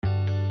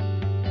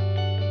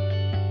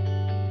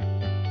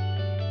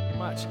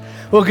much.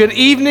 Well, good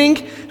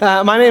evening.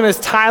 My name is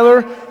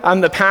Tyler. I'm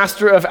the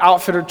pastor of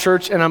Outfitter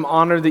Church, and I'm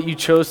honored that you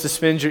chose to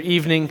spend your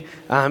evening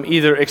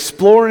either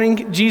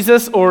exploring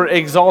Jesus or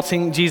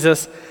exalting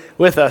Jesus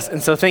with us.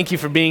 And so thank you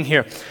for being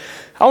here.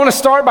 I want to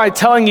start by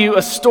telling you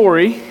a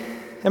story.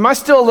 Am I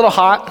still a little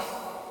hot?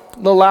 A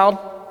little loud?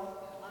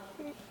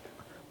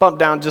 Bump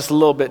down just a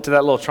little bit to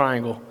that little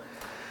triangle.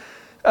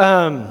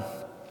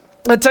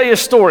 I'll tell you a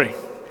story.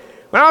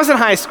 When I was in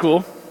high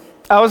school,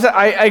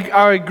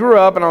 I grew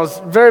up, and I was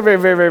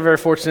very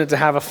fortunate to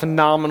have a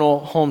phenomenal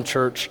home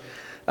church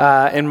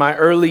in my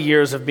early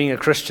years of being a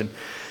Christian.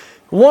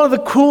 One of the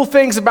cool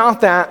things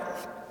about that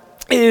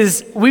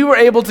is we were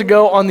able to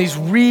go on these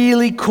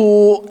really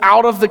cool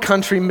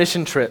out-of-the-country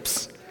mission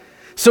trips.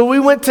 So we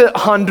went to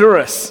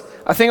Honduras.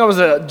 I think I was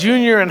a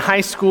junior in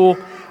high school,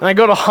 and I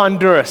go to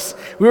Honduras.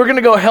 We were going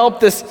to go help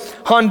this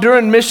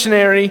Honduran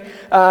missionary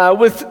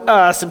with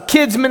some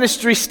kids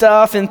ministry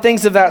stuff and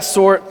things of that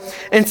sort.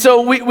 And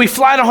so we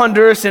fly to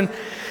Honduras, and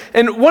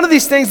one of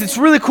these things that's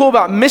really cool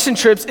about mission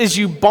trips is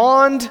you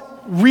bond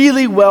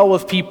really well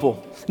with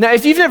people. Now,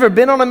 if you've never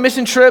been on a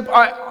mission trip,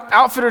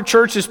 Outfitter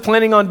Church is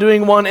planning on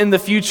doing one in the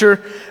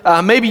future.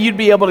 Maybe you'd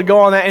be able to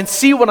go on that and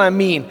see what I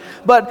mean.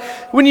 But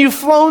when you've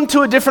flown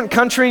to a different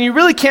country and you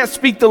really can't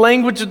speak the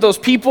language of those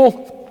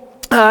people,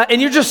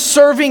 and you're just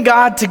serving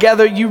God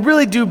together, you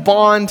really do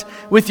bond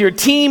with your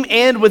team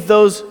and with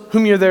those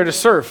whom you're there to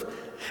serve.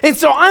 And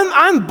so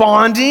I'm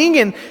bonding,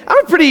 and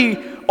I'm a pretty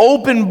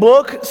open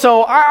book,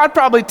 so I'd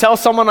probably tell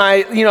someone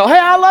hey,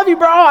 I love you,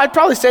 bro. I'd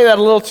probably say that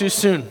a little too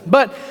soon.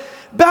 But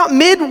about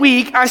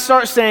midweek, I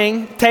start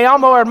saying, te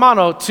amo,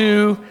 hermano,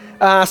 to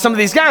some of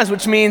these guys,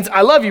 which means,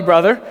 I love you,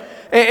 brother.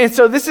 And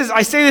so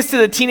I say this to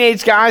the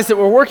teenage guys that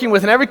we're working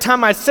with, and every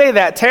time I say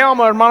that, te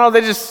amo, hermano,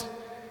 they just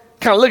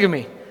kind of look at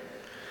me.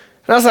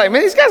 And I was like,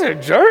 man, these guys are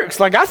jerks.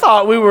 Like, I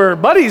thought we were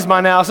buddies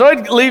by now. So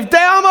I'd leave te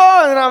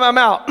amo, and then I'm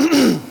out.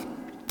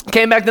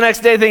 Came back the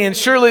next day thinking,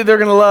 surely they're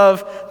going to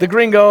love the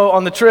gringo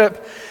on the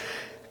trip.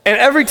 And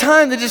every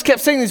time they just kept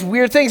saying these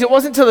weird things. It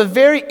wasn't until the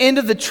very end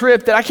of the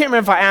trip that I can't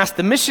remember if I asked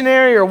the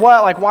missionary or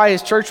what, like why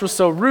his church was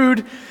so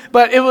rude.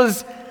 But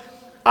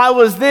I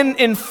was then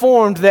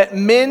informed that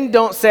men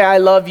don't say I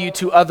love you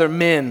to other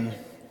men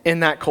in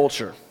that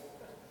culture.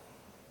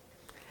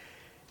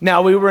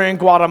 Now, we were in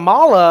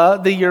Guatemala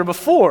the year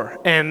before,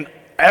 and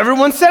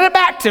everyone said it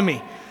back to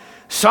me.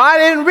 So I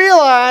didn't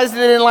realize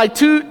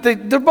that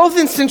they're both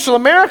in Central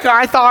America.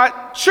 I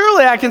thought,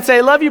 surely I can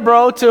say, love you,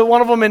 bro, to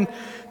one of them and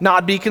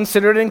not be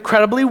considered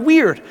incredibly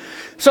weird.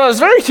 So I was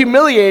very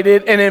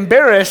humiliated and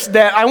embarrassed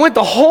that I went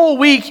the whole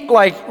week,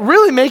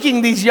 really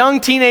making these young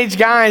teenage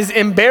guys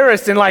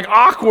embarrassed and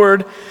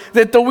awkward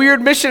that the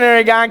weird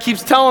missionary guy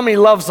keeps telling me he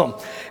loves them.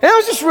 And it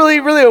was just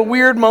really a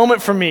weird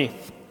moment for me.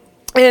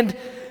 And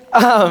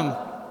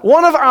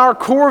one of our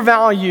core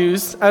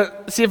values,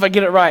 see if I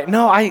get it right.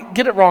 No, I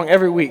get it wrong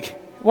every week.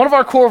 One of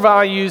our core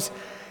values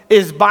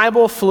is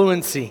Bible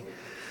fluency.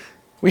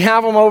 We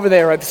have them over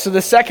there, right? So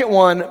the second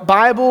one,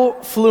 Bible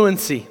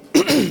fluency.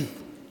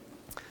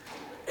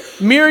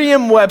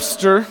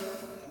 Merriam-Webster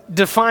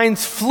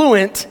defines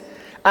fluent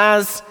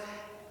as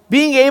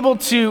being able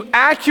to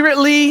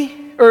accurately,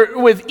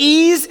 or with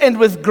ease and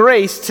with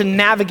grace, to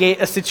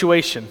navigate a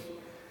situation.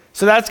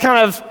 So that's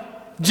kind of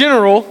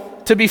general.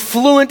 To be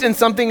fluent in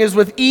something is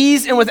with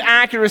ease and with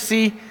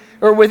accuracy,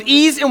 or with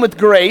ease and with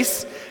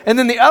grace. And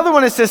then the other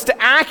one, it says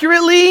to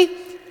accurately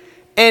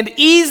and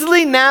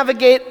easily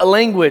navigate a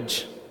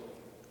language.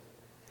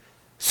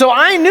 So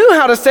I knew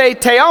how to say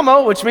te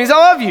amo, which means I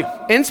love you,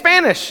 in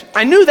Spanish.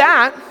 I knew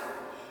that,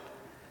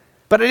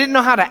 but I didn't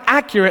know how to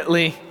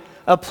accurately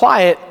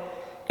apply it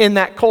in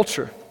that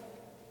culture.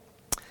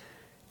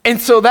 And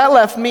so that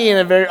left me in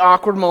a very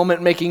awkward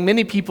moment, making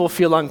many people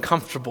feel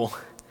uncomfortable.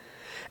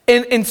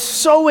 And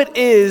so it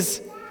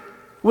is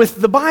with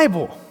the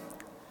Bible,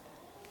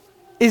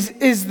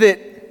 is that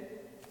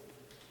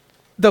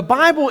the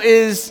Bible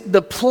is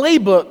the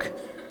playbook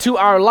to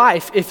our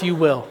life, if you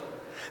will.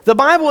 The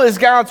Bible is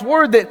God's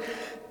word that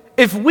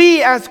if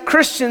we as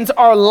Christians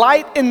are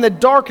light in the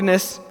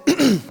darkness,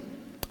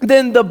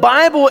 then the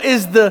Bible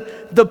is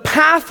the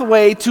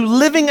pathway to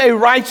living a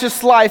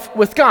righteous life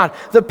with God,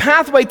 the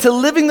pathway to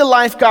living the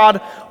life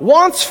God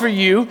wants for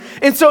you.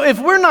 And so if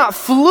we're not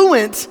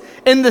fluent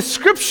in the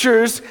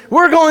scriptures,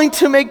 we're going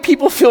to make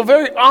people feel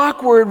very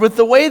awkward with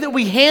the way that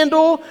we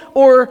handle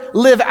or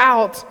live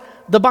out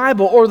the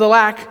Bible, or the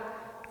lack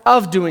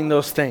of doing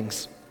those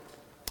things.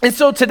 And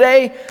so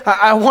today,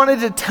 I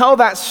wanted to tell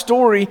that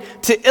story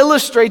to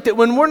illustrate that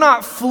when we're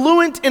not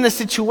fluent in a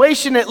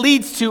situation, it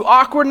leads to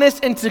awkwardness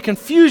and to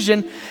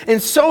confusion.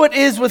 And so it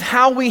is with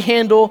how we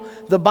handle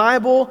the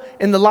Bible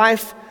in the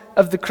life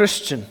of the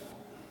Christian.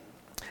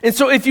 And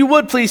so if you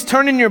would, please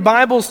turn in your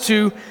Bibles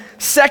to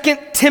 2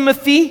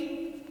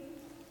 Timothy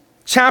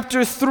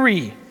chapter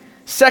 3.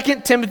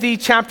 2 Timothy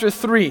chapter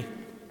 3.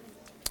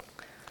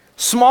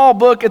 Small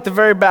book at the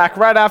very back,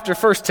 right after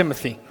 1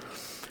 Timothy.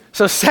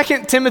 So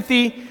 2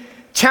 Timothy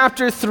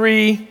chapter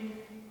 3,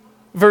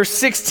 verse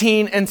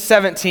 16 and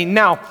 17.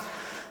 Now,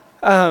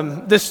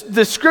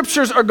 The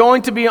scriptures are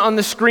going to be on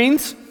the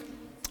screens.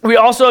 We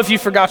also, if you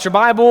forgot your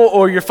Bible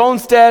or your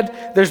phone's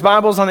dead, there's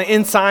Bibles on the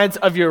insides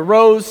of your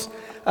rows.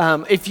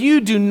 If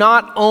you do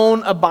not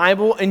own a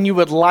Bible and you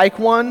would like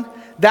one,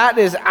 that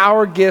is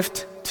our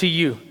gift to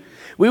you.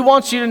 We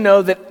want you to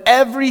know that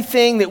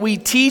everything that we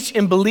teach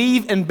and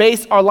believe and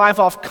base our life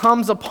off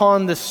comes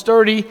upon the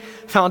sturdy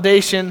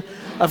foundation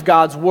of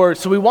God's Word.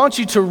 So we want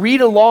you to read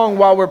along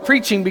while we're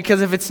preaching,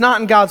 because if it's not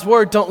in God's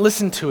Word, don't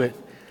listen to it.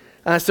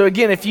 So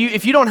again, if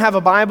you don't have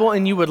a Bible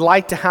and you would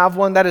like to have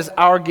one, that is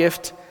our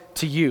gift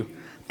to you.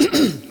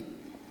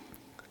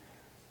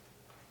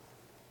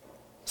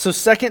 So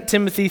 2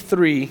 Timothy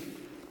 3,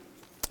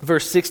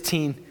 verse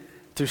 16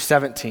 through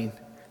 17.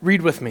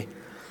 Read with me.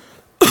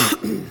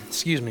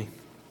 Excuse me.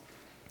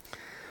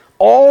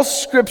 All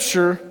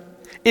Scripture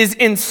is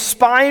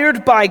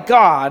inspired by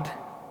God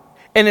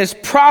and is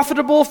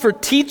profitable for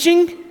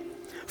teaching,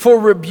 for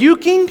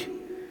rebuking,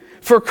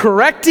 for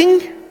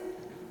correcting,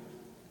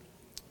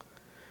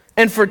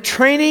 and for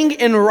training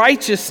in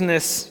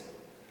righteousness,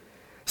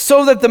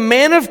 so that the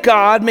man of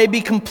God may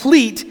be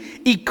complete,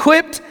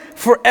 equipped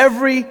for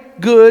every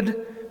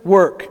good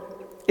work.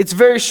 It's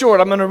very short.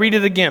 I'm going to read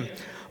it again.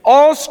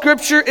 All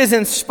Scripture is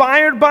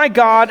inspired by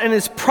God and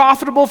is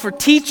profitable for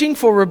teaching,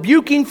 for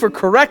rebuking, for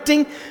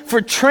correcting,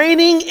 for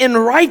training in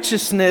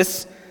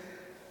righteousness,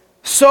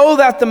 so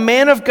that the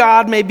man of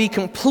God may be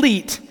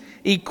complete,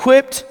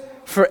 equipped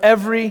for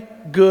every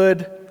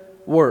good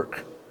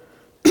work.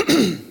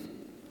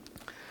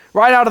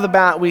 Right out of the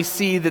bat, we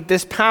see that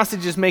this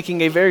passage is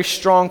making a very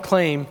strong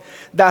claim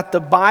that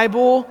the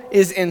Bible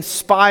is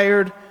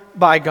inspired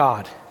by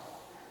God.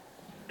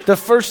 The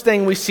first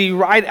thing we see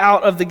right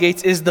out of the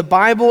gates is the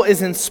Bible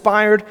is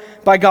inspired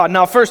by God.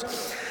 Now, first,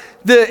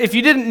 if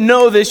you didn't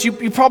know this,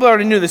 you probably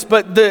already knew this,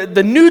 but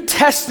the New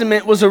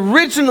Testament was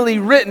originally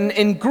written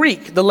in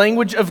Greek, the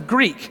language of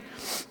Greek.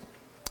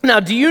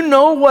 Now, do you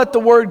know what the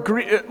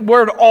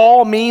word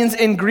all means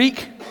in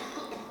Greek?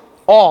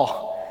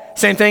 All.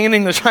 Same thing in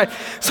English, right?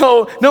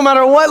 So no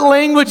matter what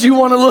language you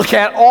want to look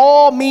at,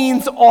 all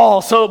means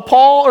all. So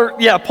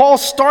Paul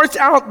starts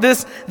out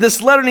this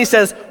letter and he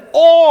says,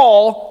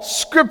 all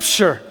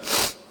Scripture.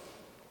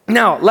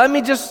 Now, let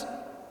me just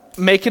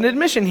make an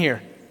admission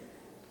here.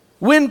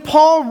 When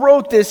Paul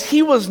wrote this,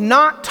 he was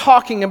not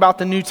talking about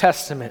the New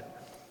Testament.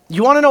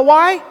 You want to know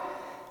why?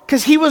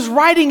 Because he was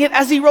writing it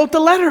as he wrote the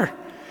letter.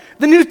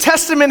 The New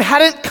Testament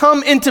hadn't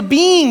come into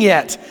being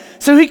yet,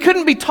 so he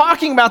couldn't be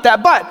talking about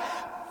that, but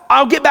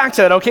I'll get back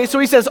to that, okay? So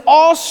he says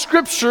all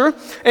Scripture,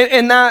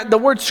 and that the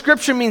word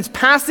Scripture means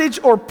passage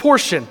or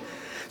portion.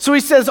 So he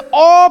says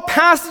all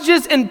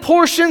passages and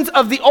portions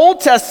of the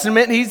Old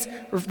Testament,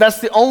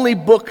 that's the only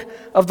book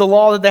of the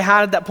law that they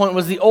had at that point,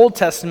 was the Old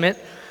Testament.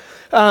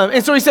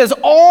 And so he says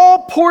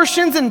all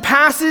portions and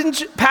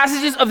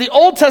passages of the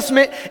Old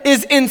Testament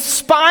is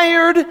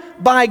inspired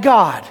by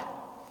God.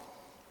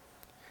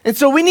 And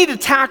so we need to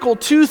tackle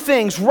two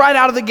things right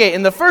out of the gate.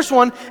 And the first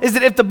one is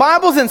that if the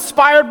Bible is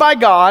inspired by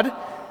God,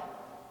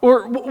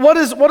 or what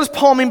does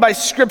Paul mean by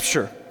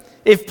Scripture?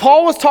 If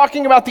Paul was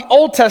talking about the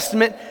Old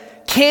Testament,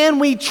 can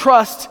we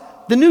trust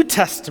the New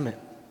Testament?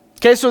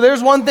 Okay, so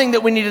there's one thing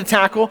that we need to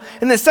tackle.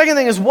 And the second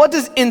thing is, what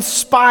does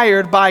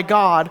inspired by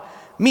God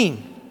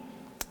mean?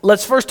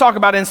 Let's first talk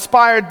about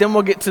inspired, then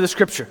we'll get to the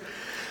Scripture.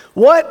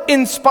 What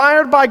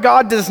inspired by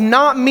God does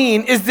not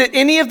mean is that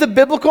any of the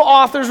biblical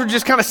authors were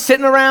just kind of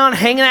sitting around,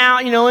 hanging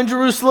out, in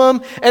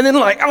Jerusalem, and then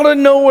out of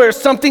nowhere,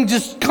 something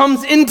just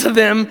comes into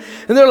them,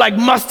 and they're like,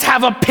 must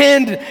have a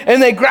pen, and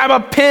they grab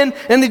a pen,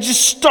 and they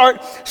just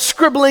start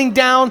scribbling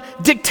down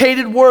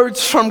dictated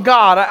words from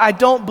God. I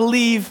don't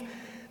believe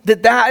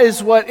that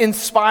is what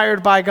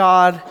inspired by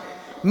God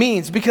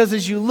means, because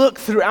as you look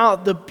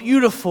throughout the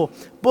beautiful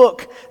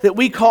book that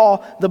we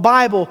call the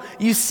Bible,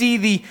 you see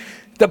the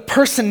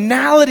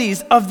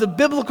personalities of the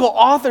biblical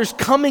authors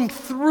coming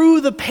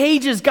through the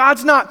pages.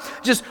 God's not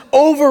just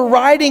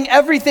overriding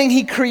everything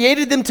He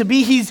created them to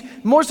be. He's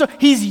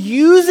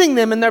using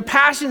them and their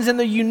passions and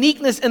their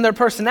uniqueness and their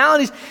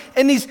personalities,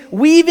 and He's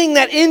weaving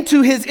that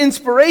into His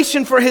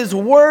inspiration for His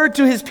word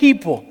to His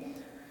people.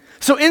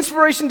 So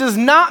inspiration does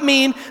not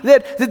mean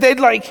that they'd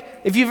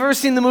if you've ever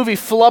seen the movie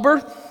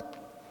Flubber,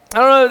 I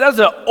don't know, that's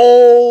an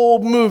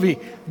old movie.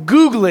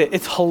 Google it,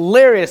 it's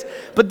hilarious.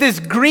 But this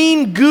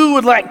green goo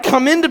would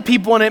come into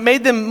people, and it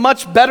made them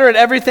much better at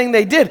everything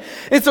they did.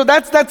 And so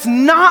that's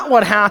not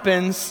what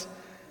happens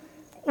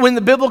when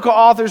the biblical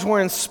authors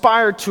were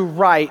inspired to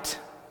write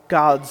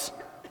God's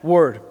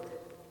word.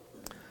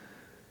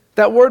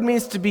 That word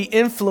means to be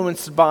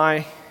influenced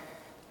by.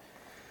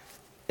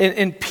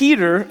 And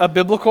Peter, a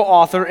biblical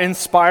author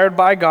inspired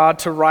by God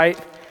to write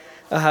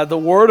the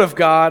word of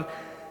God,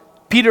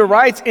 Peter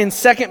writes in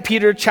 2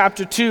 Peter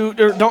chapter 2,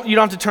 you don't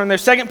have to turn there,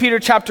 2 Peter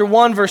chapter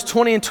 1, verse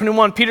 20 and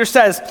 21, Peter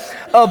says,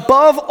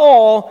 above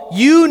all,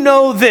 you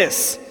know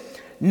this,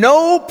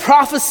 no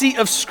prophecy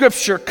of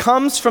Scripture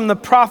comes from the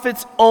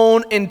prophet's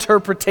own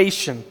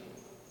interpretation.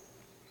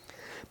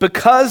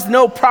 Because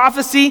no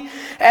prophecy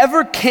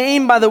ever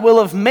came by the will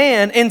of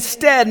man,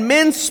 instead,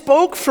 men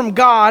spoke from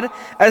God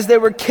as they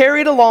were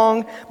carried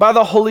along by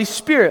the Holy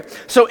Spirit.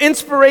 So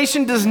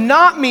inspiration does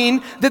not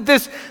mean that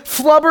this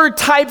flubber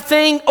type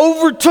thing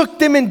overtook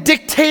them and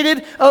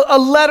dictated a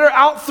letter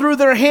out through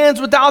their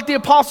hands without the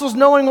apostles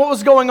knowing what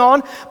was going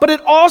on. But it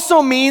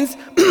also means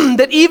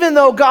that even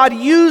though God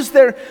used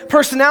their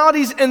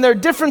personalities and their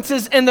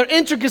differences and their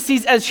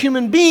intricacies as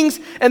human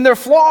beings and their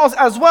flaws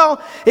as well,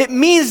 it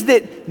means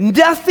that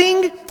nothing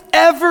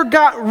ever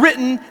got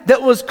written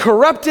that was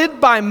corrupted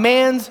by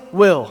man's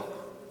will.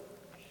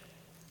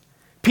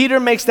 Peter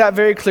makes that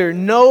very clear.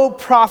 No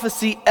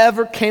prophecy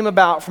ever came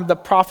about from the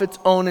prophet's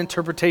own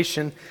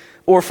interpretation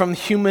or from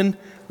human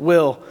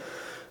will,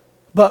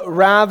 but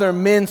rather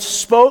men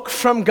spoke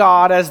from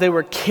God as they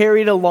were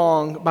carried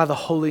along by the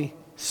Holy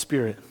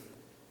Spirit.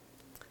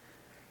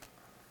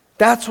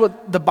 That's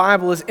what the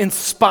Bible is,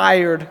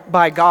 inspired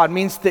by God. It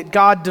means that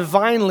God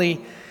divinely,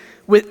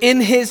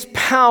 within his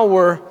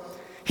power,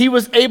 he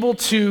was able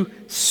to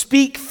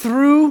speak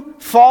through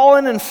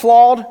fallen and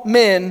flawed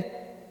men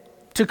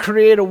to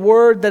create a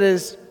word that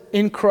is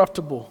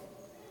incorruptible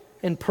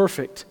and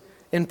perfect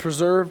and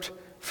preserved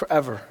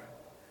forever.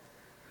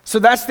 So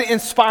that's the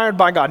inspired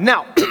by God.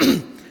 Now,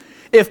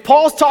 if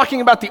Paul's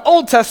talking about the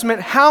Old Testament,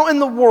 how in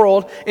the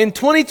world in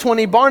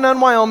 2020, bar none,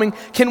 Wyoming,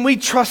 can we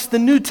trust the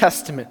New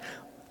Testament?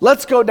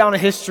 Let's go down a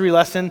history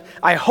lesson.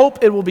 I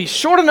hope it will be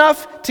short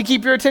enough to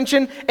keep your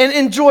attention and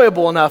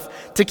enjoyable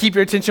enough to keep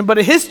your attention. But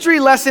a history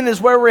lesson is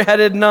where we're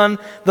headed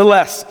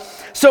nonetheless.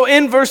 So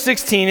in verse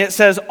 16, it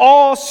says,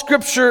 all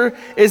scripture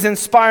is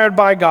inspired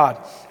by God.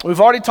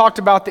 We've already talked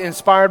about the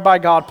inspired by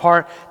God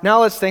part.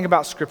 Now let's think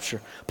about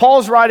scripture.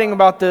 Paul's writing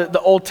about the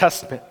Old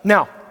Testament.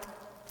 Now,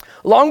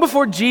 long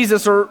before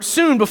Jesus, or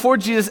soon before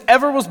Jesus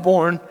ever was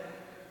born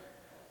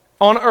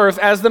on earth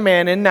as the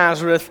man in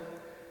Nazareth,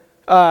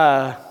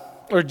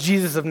 or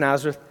Jesus of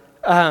Nazareth,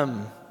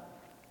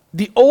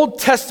 the Old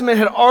Testament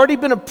had already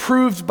been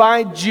approved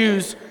by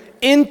Jews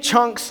in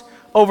chunks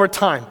over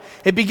time.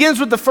 It begins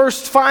with the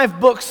first 5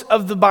 books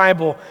of the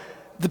Bible,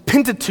 the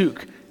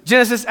Pentateuch,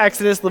 Genesis,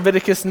 Exodus,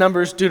 Leviticus,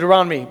 Numbers,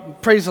 Deuteronomy.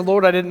 Praise the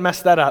Lord, I didn't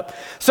mess that up.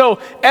 So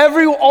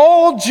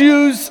all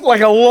Jews,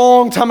 like a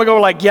long time ago, were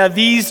like, yeah,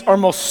 these are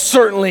most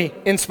certainly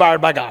inspired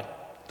by God,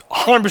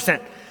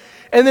 100%.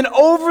 And then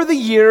over the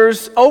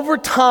years, over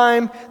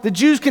time, the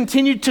Jews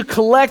continued to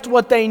collect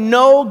what they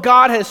know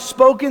God has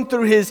spoken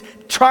through his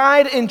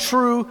tried and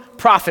true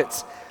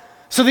prophets.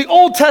 So the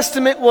Old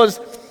Testament was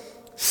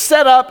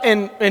set up,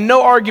 and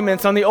no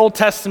arguments on the Old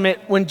Testament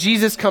when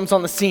Jesus comes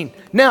on the scene.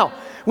 Now,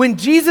 when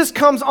Jesus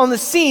comes on the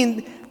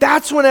scene,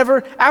 that's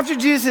whenever, after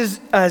Jesus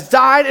has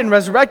died and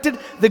resurrected,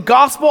 the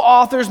gospel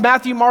authors,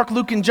 Matthew, Mark,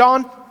 Luke, and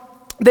John,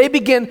 they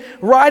begin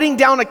writing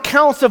down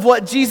accounts of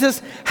what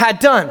Jesus had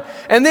done.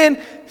 And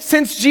then,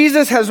 since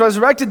Jesus has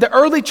resurrected, the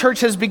early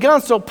church has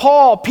begun. So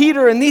Paul,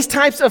 Peter, and these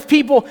types of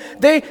people,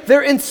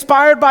 they're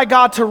inspired by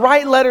God to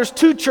write letters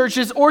to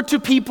churches or to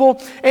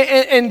people,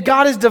 and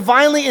God is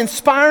divinely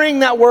inspiring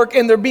that work,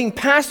 and they're being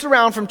passed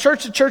around from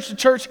church to church to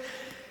church.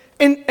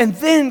 And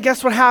then,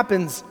 guess what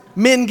happens?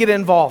 Men get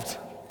involved.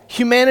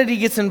 Humanity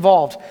gets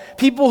involved.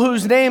 People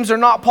whose names are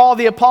not Paul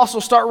the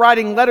Apostle start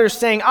writing letters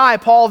saying, I,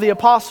 Paul the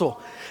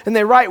Apostle. And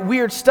they write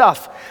weird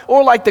stuff.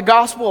 Or like the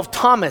Gospel of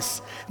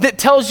Thomas that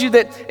tells you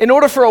that in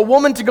order for a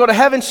woman to go to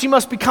heaven, she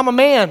must become a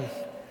man.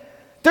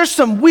 There's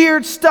some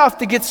weird stuff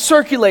that gets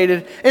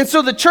circulated. And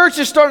so the church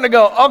is starting to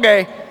go,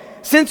 okay,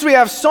 since we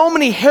have so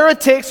many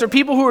heretics or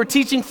people who are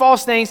teaching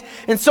false things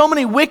and so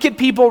many wicked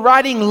people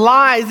writing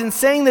lies and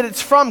saying that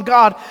it's from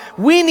God,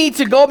 we need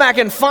to go back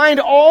and find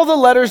all the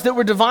letters that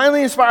were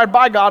divinely inspired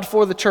by God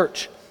for the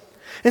church.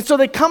 And so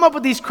they come up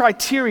with these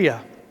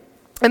criteria.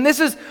 And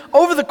this is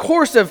over the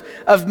course of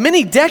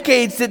many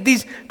decades that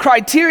these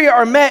criteria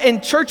are met,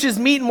 and churches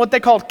meet in what they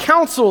call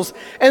councils,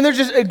 and they're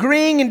just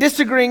agreeing and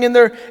disagreeing, and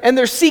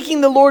they're seeking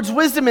the Lord's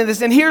wisdom in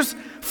this. And here's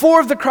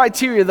 4 of the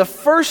criteria. The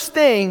first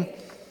thing,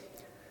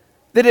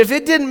 that if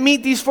it didn't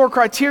meet these 4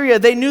 criteria,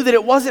 they knew that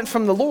it wasn't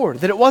from the Lord,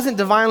 that it wasn't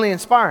divinely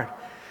inspired.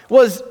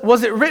 Was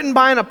it written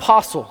by an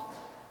apostle?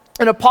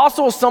 An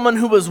apostle is someone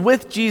who was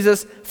with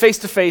Jesus face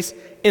to face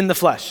in the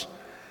flesh.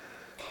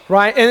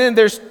 Right? And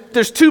then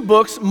there's 2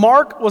 books.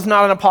 Mark was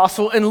not an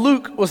apostle and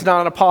Luke was not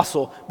an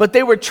apostle, but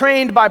they were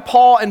trained by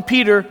Paul and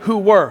Peter who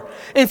were.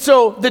 And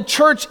so the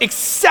church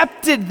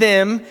accepted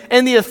them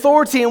and the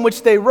authority in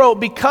which they wrote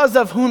because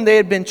of whom they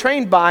had been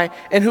trained by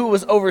and who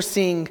was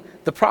overseeing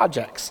the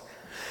projects.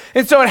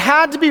 And so it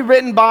had to be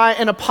written by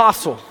an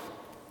apostle.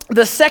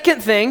 The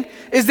second thing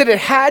is that it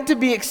had to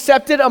be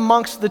accepted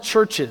amongst the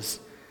churches.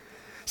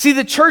 See,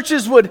 the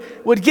churches would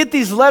get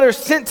these letters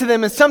sent to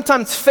them, and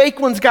sometimes fake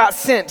ones got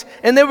sent,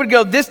 and they would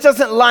go, this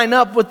doesn't line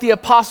up with the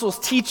apostles'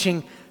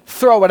 teaching,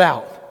 throw it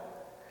out.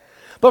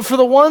 But for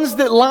the ones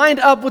that lined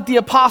up with the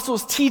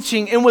apostles'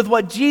 teaching and with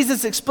what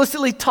Jesus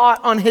explicitly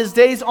taught on his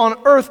days on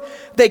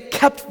earth, they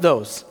kept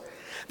those.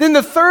 Then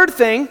the third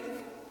thing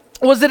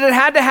was that it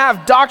had to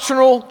have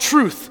doctrinal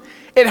truth.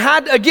 It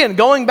had, again,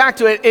 going back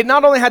to it, it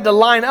not only had to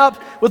line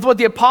up with what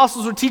the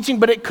apostles were teaching,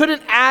 but it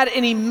couldn't add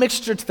any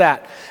mixture to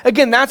that.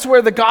 Again, that's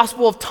where the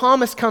Gospel of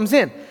Thomas comes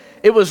in.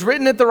 It was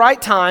written at the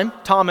right time,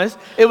 Thomas.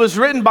 It was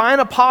written by an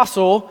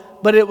apostle,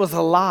 but it was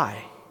a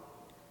lie.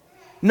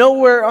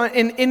 Nowhere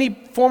in any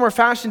form or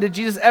fashion did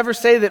Jesus ever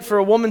say that for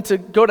a woman to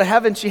go to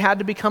heaven, she had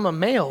to become a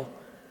male.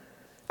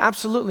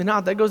 Absolutely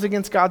not. That goes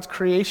against God's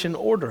creation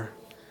order.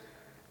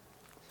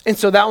 And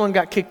so that one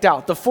got kicked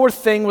out. The fourth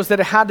thing was that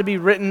it had to be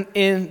written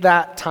in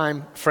that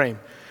time frame.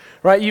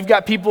 Right? You've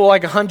got people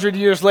like 100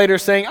 years later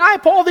saying, I,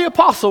 Paul the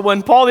Apostle,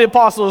 when Paul the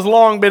Apostle has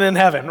long been in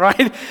heaven,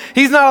 right?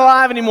 He's not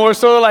alive anymore,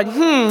 so they're like,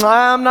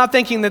 I'm not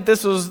thinking that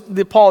this was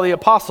Paul the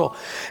Apostle.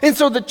 And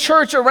so the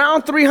church,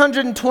 around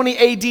 320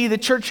 AD, the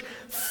church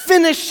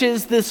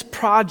finishes this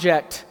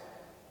project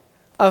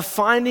of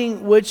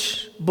finding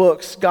which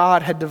books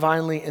God had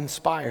divinely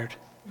inspired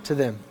to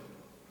them.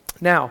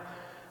 Now,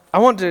 I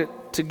want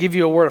to give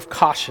you a word of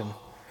caution.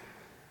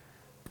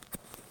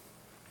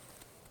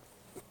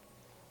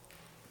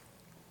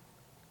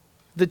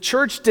 The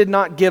church did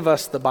not give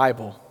us the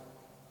Bible,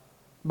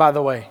 by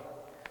the way.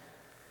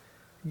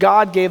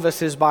 God gave us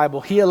his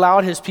Bible. He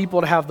allowed his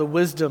people to have the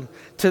wisdom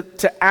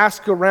to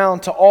ask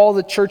around to all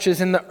the churches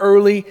in the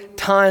early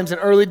times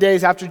and early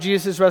days after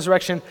Jesus'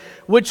 resurrection,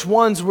 which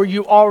ones were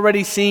you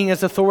already seeing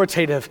as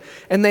authoritative?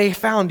 And they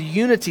found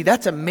unity.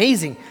 That's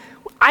amazing.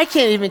 I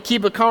can't even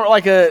keep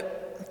the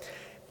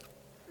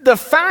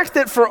fact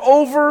that for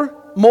over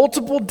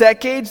multiple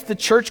decades, the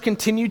church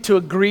continued to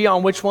agree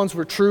on which ones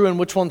were true and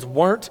which ones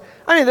weren't.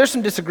 I mean, there's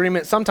some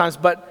disagreement sometimes,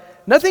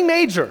 but nothing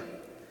major.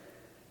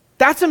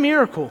 That's a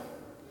miracle.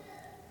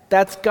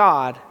 That's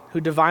God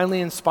who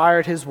divinely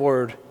inspired his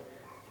word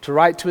to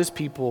write to his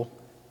people,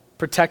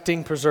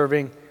 protecting,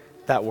 preserving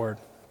that word.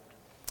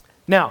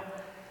 Now,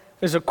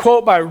 there's a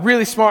quote by a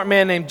really smart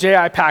man named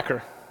J.I.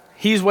 Packer.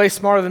 He's way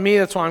smarter than me,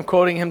 that's why I'm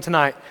quoting him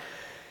tonight.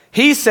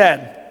 He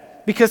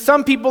said, because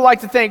some people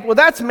like to think, well,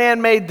 that's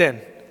man-made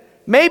then.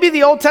 Maybe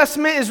the Old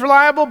Testament is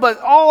reliable, but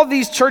all of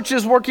these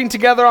churches working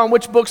together on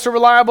which books are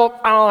reliable,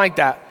 I don't like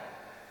that.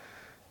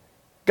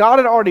 God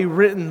had already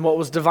written what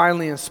was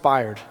divinely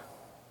inspired.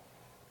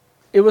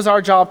 It was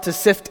our job to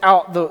sift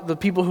out the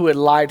people who had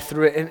lied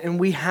through it, and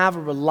we have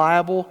a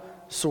reliable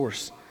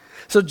source.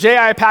 So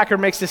J.I. Packer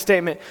makes this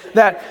statement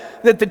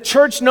that the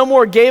church no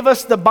more gave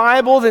us the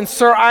Bible than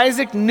Sir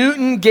Isaac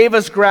Newton gave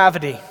us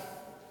gravity.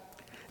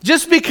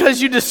 Just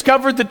because you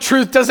discovered the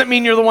truth doesn't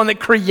mean you're the one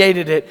that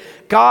created it.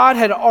 God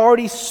had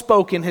already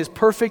spoken his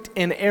perfect,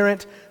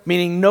 inerrant,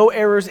 meaning no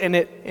errors in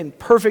it, in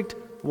perfect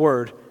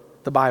word,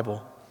 the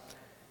Bible.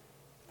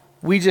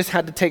 We just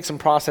had to take some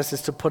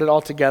processes to put it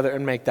all together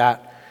and make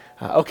that,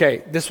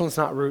 okay, this one's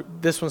not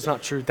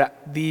true.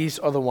 These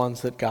are the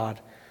ones that God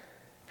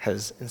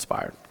has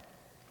inspired.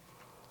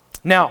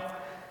 Now,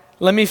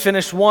 let me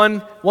finish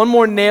one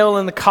more nail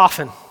in the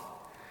coffin.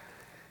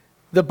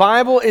 The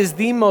Bible is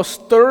the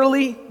most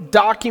thoroughly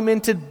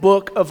documented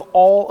book of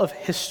all of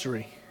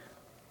history,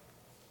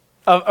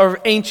 of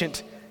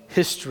ancient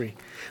history.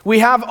 We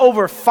have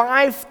over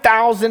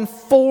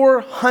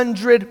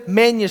 5,400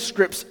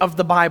 manuscripts of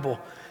the Bible.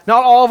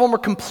 Not all of them are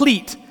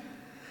complete,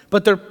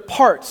 but they're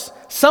parts.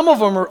 Some of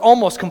them are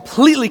almost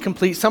completely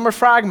complete, some are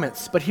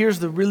fragments. But here's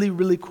the really,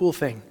 really cool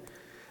thing.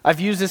 I've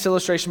used this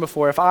illustration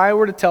before. If I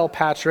were to tell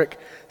Patrick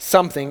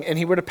something and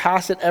he were to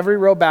pass it every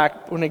row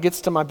back, when it gets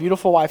to my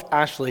beautiful wife,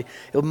 Ashley,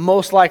 it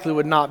most likely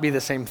would not be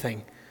the same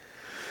thing.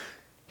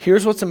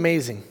 Here's what's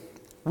amazing.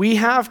 We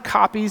have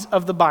copies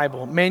of the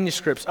Bible,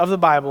 manuscripts of the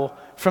Bible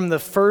from the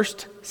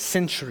 1st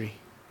century.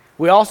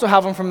 We also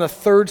have them from the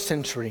 3rd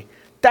century.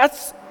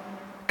 That's a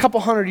couple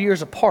hundred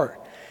years apart.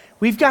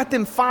 We've got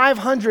them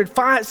 500,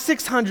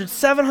 600,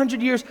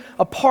 700 years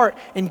apart.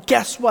 And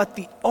guess what?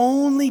 The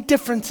only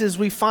differences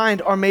we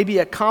find are maybe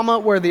a comma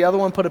where the other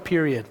one put a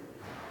period.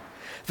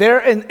 There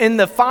in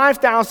the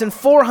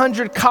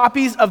 5,400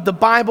 copies of the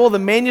Bible, the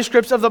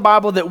manuscripts of the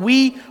Bible that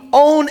we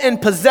own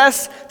and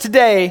possess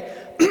today,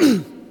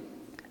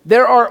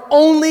 there are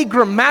only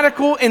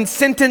grammatical and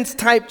sentence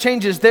type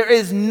changes. There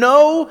is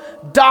no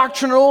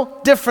doctrinal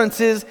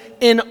differences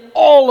in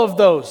all of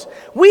those.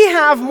 We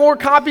have more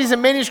copies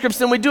and manuscripts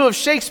than we do of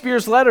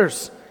Shakespeare's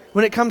letters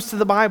when it comes to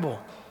the Bible.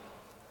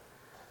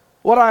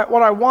 What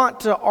I want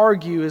to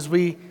argue as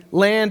we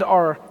land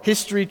our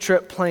history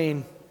trip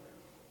plane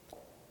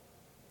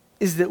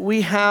is that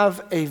we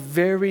have a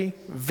very,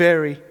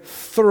 very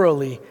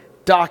thoroughly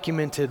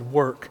documented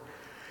work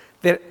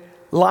that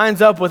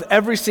lines up with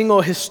every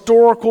single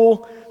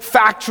historical,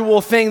 factual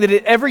thing, that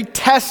at every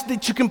test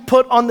that you can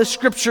put on the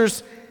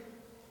scriptures,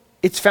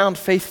 it's found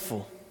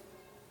faithful.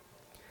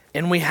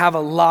 And we have a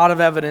lot of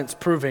evidence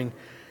proving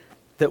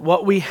that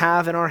what we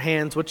have in our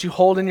hands, what you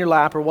hold in your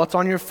lap or what's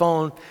on your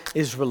phone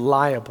is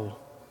reliable.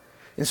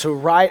 And so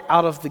right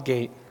out of the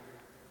gate,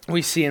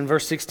 we see in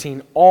verse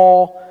 16,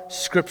 all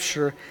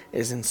scripture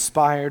is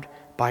inspired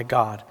by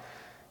God.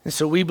 And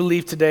so we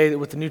believe today that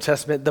with the New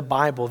Testament, the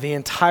Bible, the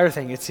entire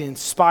thing, it's the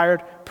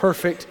inspired,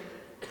 perfect,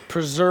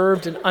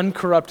 preserved, and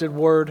uncorrupted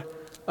Word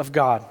of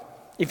God.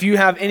 If you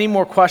have any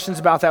more questions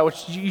about that,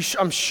 which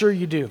I'm sure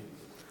you do,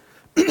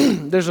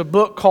 There's a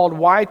book called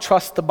Why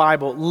Trust the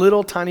Bible,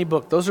 little tiny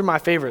book. Those are my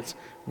favorites,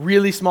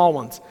 really small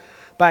ones,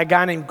 by a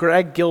guy named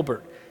Greg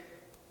Gilbert.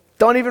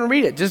 Don't even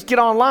read it. Just get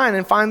online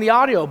and find the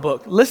audio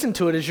book. Listen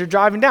to it as you're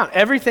driving down.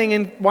 Everything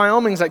in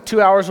Wyoming is like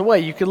 2 hours away.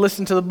 You could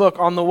listen to the book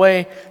on the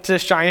way to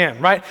Cheyenne,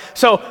 right?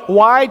 So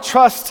Why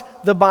Trust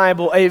the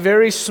Bible, a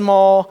very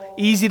small,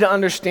 easy to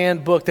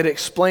understand book that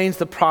explains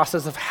the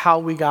process of how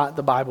we got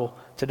the Bible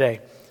today.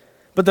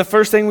 But the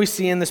first thing we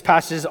see in this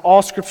passage is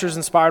all scripture is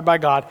inspired by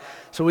God.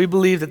 So we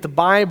believe that the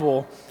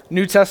Bible,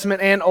 New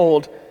Testament and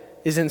Old,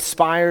 is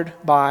inspired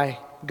by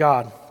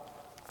God.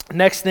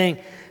 Next thing,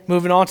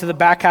 moving on to the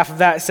back half of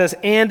that, it says,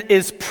 and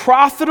is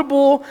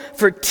profitable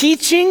for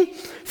teaching,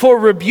 for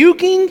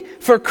rebuking,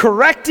 for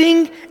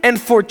correcting,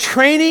 and for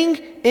training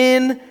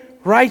in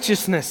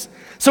righteousness.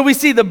 So we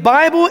see the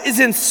Bible is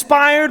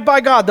inspired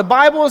by God. The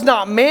Bible is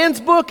not man's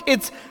book,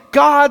 it's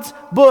God's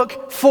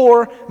book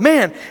for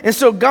man. And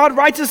so God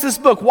writes us this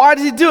book. Why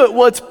does he do it?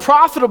 Well, it's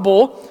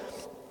profitable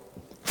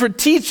for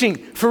teaching,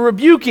 for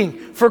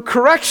rebuking, for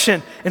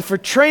correction, and for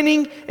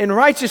training in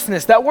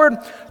righteousness. That word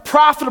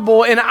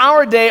profitable in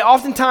our day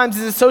oftentimes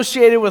is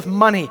associated with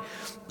money.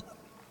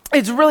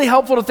 It's really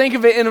helpful to think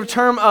of it in a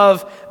term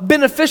of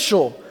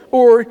beneficial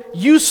or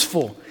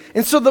useful.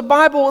 And so the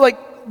Bible,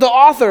 like the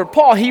author,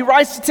 Paul, he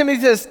writes to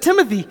Timothy, he says,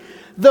 Timothy,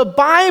 the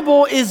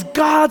Bible is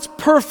God's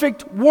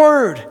perfect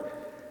word.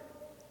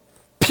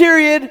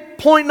 Period.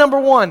 Point number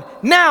one.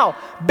 Now,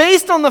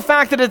 based on the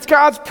fact that it's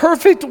God's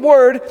perfect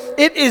word,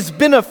 it is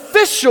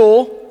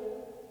beneficial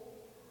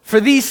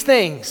for these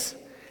things.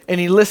 And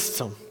he lists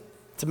them.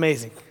 It's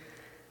amazing.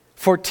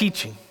 For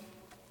teaching.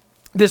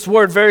 This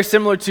word very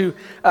similar to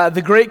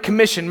the Great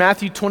Commission,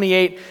 Matthew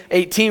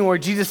 28:18, where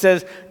Jesus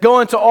says,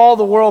 go into all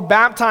the world,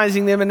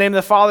 baptizing them in the name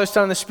of the Father,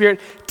 Son, and the Spirit,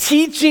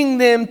 teaching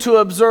them to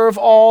observe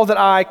all that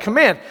I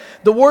command.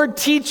 The word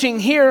teaching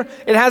here,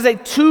 it has a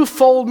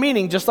twofold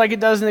meaning, just like it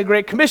does in the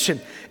Great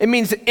Commission. It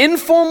means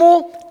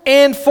informal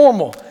and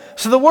formal.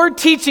 So the word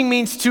teaching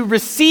means to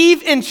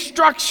receive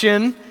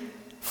instruction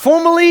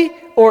formally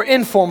or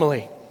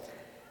informally.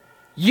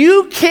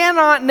 I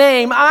cannot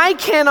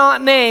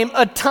name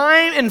a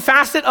time and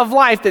facet of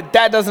life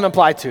that doesn't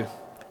apply to.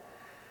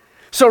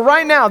 So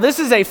right now, this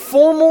is a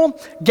formal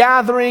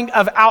gathering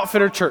of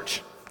Outfitter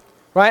Church,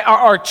 right?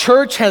 Our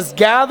church has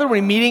gathered,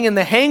 we're meeting in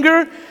the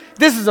hangar.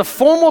 This is a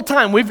formal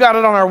time. We've got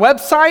it on our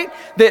website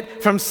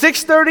that from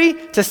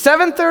 6:30 to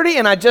 7:30,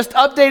 and I just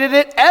updated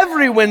it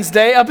every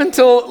Wednesday up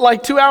until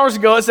like 2 hours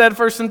ago. It said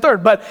first and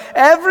third, but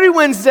every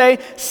Wednesday,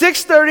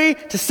 6:30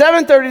 to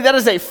 7:30, that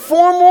is a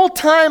formal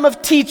time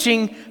of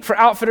teaching for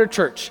Outfitter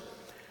Church.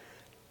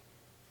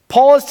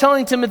 Paul is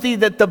telling Timothy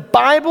that the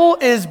Bible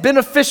is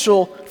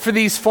beneficial for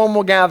these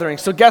formal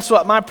gatherings. So guess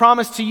what? My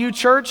promise to you,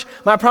 church,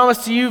 my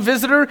promise to you,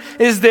 visitor,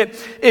 is that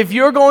if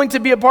you're going to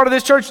be a part of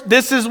this church,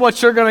 this is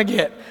what you're going to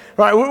get.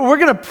 Right? We're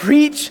going to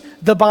preach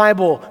the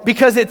Bible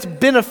because it's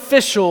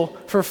beneficial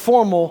for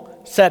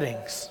formal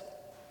settings.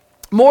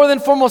 More than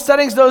formal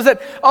settings, those that,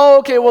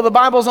 the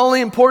Bible's only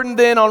important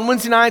then on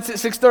Wednesday nights at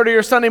 6:30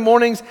 or Sunday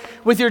mornings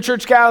with your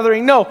church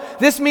gathering. No,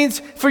 this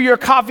means for your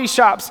coffee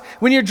shops,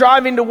 when you're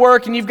driving to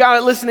work and you've got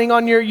it listening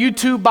on your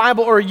YouTube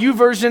Bible or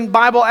YouVersion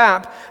Bible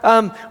app,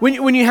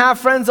 when you have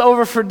friends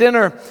over for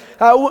dinner,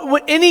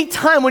 any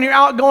time when you're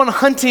out going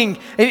hunting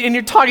and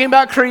you're talking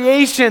about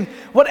creation,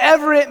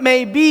 whatever it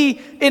may be,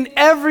 in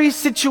every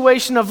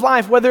situation of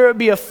life, whether it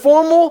be a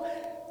formal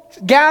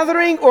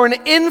gathering or an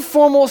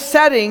informal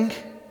setting,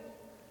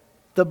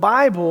 the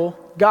Bible,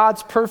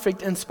 God's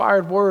perfect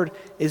inspired word,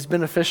 is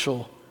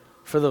beneficial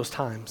for those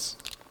times.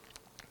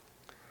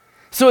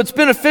 So it's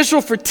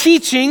beneficial for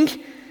teaching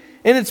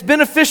and it's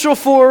beneficial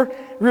for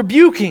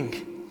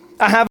rebuking.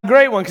 I have a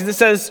great one because it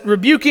says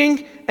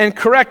rebuking and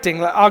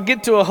correcting. I'll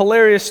get to a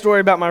hilarious story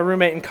about my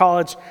roommate in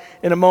college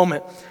in a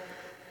moment.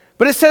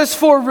 But it says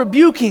for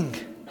rebuking.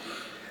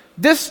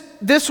 This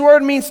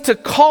word means to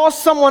call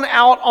someone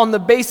out on the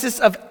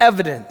basis of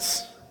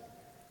evidence.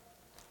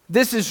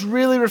 This is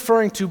really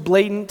referring to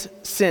blatant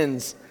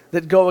sins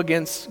that go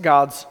against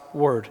God's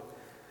word.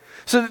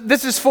 So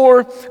this is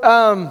for,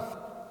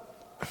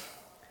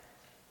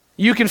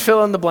 you can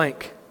fill in the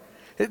blank.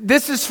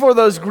 This is for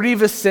those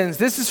grievous sins.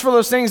 This is for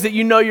those things that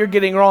you know you're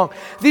getting wrong.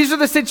 These are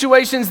the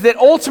situations that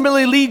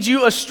ultimately lead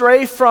you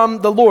astray from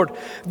the Lord.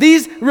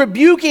 These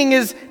rebuking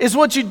is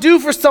what you do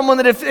for someone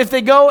that if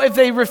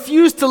they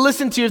refuse to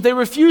listen to you, if they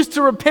refuse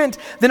to repent,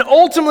 then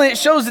ultimately it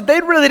shows that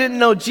they really didn't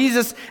know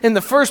Jesus in the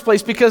first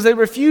place because they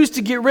refused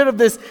to get rid of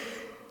this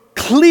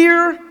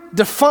clear,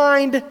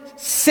 defined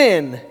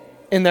sin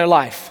in their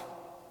life.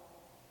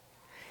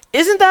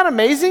 Isn't that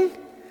amazing?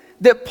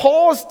 That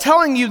Paul is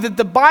telling you that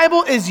the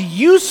Bible is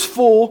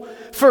useful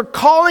for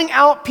calling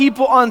out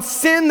people on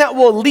sin that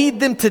will lead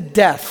them to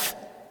death.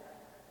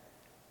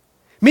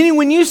 Meaning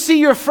when you see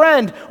your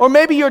friend or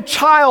maybe your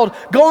child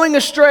going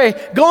astray,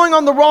 going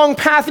on the wrong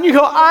path, and you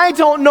go, I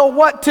don't know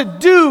what to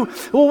do.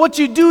 Well, what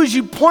you do is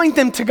you point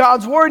them to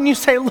God's word and you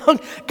say,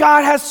 look,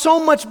 God has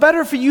so much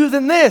better for you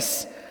than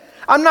this.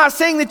 I'm not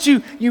saying that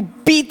you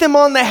beat them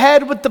on the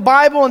head with the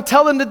Bible and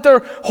tell them that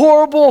they're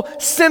horrible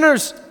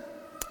sinners.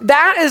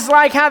 That is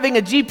like having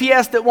a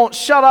GPS that won't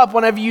shut up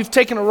whenever you've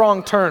taken a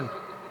wrong turn.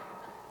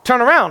 Turn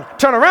around,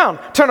 turn around,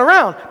 turn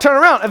around, turn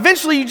around.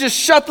 Eventually you just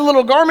shut the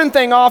little Garmin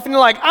thing off and you're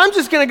like, I'm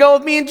just going to go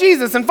with me and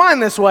Jesus and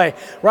find this way,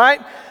 right?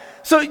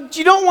 So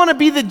you don't want to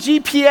be the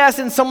GPS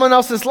in someone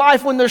else's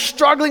life when they're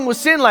struggling with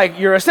sin, like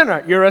you're a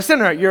sinner, you're a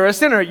sinner, you're a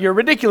sinner, you're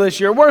ridiculous,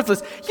 you're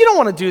worthless. You don't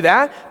want to do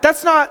that.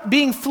 That's not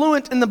being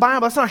fluent in the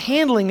Bible. That's not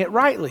handling it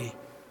rightly.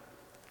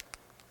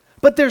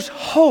 But there's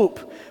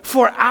hope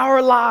for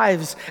our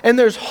lives, and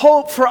there's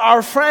hope for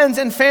our friends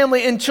and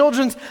family and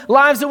children's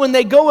lives, that when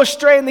they go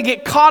astray and they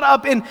get caught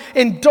up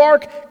in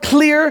dark,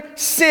 clear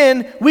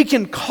sin, we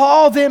can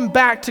call them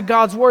back to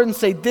God's word and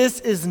say, this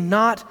is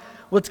not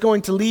what's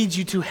going to lead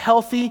you to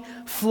healthy,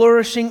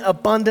 flourishing,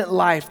 abundant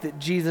life that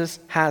Jesus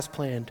has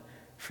planned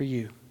for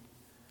you.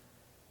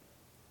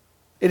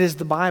 It is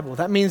the Bible.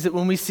 That means that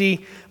when we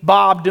see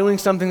Bob doing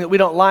something that we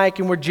don't like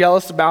and we're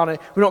jealous about it,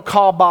 we don't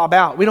call Bob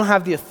out. We don't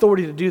have the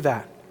authority to do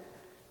that.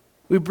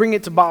 We bring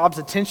it to Bob's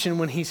attention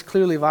when he's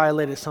clearly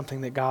violated something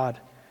that God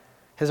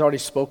has already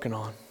spoken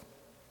on.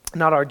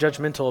 Not our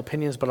judgmental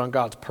opinions, but on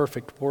God's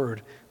perfect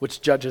word, which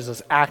judges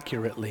us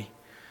accurately.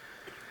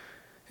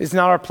 It's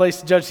not our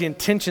place to judge the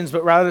intentions,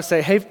 but rather to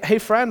say, hey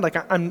friend, like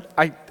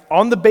I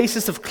on the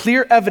basis of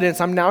clear evidence,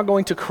 I'm now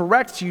going to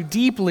correct you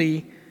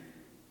deeply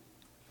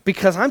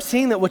because I'm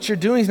seeing that what you're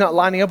doing is not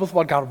lining up with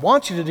what God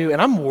wants you to do,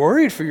 and I'm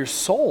worried for your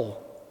soul.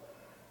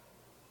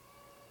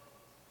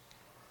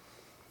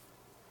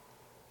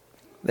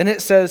 Then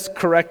it says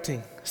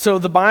correcting. So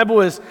the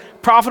Bible is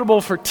profitable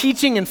for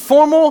teaching in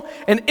formal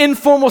and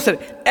informal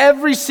setting.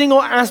 Every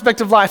single aspect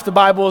of life, the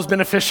Bible is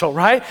beneficial,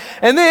 right?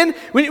 And then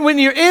when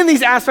you're in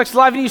these aspects of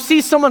life and you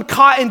see someone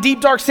caught in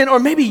deep, dark sin, or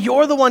maybe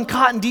you're the one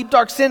caught in deep,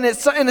 dark sin,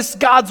 and it's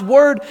God's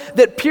word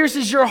that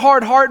pierces your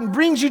hard heart and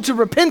brings you to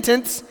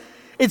repentance,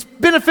 it's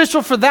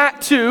beneficial for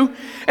that too.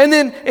 And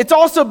then it's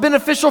also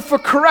beneficial for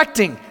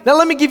correcting. Now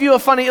let me give you a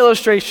funny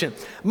illustration.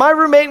 My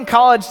roommate in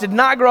college did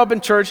not grow up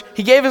in church.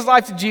 He gave his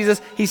life to Jesus.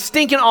 He's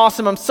stinking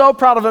awesome. I'm so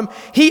proud of him.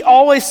 He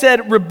always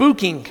said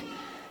rebuking.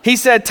 He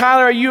said,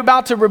 Tyler, are you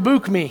about to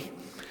rebuke me?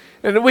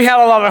 And we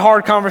had a lot of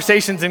hard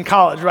conversations in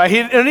college, right?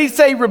 And he'd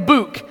say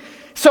rebuke.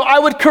 So I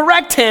would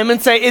correct him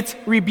and say it's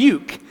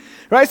rebuke,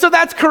 right? So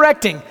that's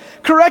correcting.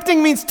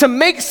 Correcting means to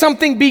make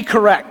something be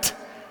correct.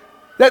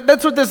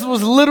 That's what this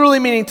was literally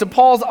meaning to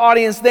Paul's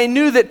audience. They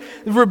knew that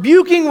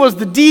rebuking was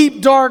the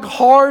deep, dark,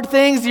 hard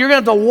things. You're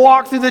going to have to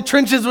walk through the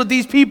trenches with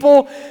these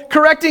people.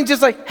 Correcting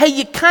just like, hey,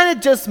 you kind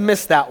of just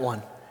missed that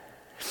one.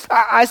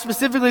 I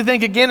specifically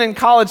think, again, in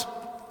college,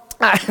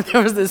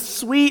 there was this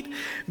sweet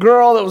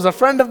girl that was a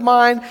friend of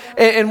mine,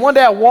 and one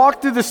day I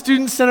walked through the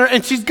student center,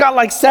 and she's got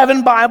like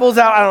 7 Bibles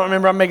out. I don't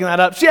remember, I'm making that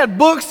up. She had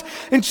books,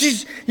 and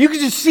you could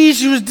just see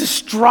she was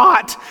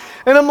distraught.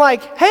 And I'm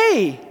like,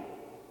 hey,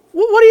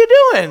 what are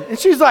you doing? And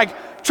she's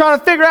like, trying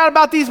to figure out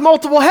about these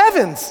multiple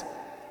heavens.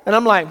 And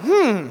I'm like,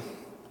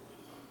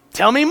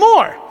 tell me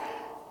more.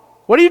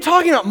 What are you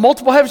talking about,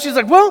 multiple heavens? She's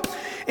like, well,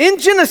 in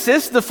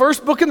Genesis, the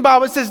first book in the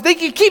Bible, it says they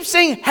keep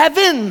saying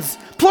heavens,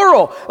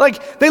 plural.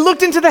 Like they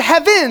looked into the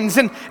heavens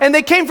and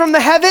they came from the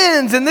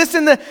heavens and this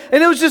and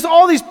it was just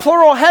all these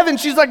plural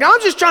heavens. She's like,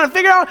 I'm just trying to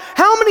figure out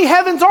how many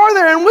heavens are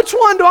there and which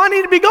one do I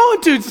need to be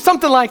going to?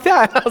 Something like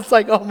that. I was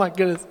like, oh my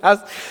goodness. I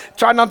was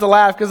trying not to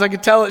laugh because I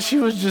could tell that she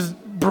was just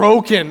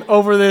broken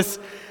over this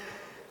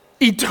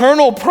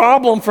eternal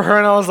problem for her.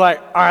 And I was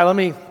like, all right, let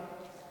me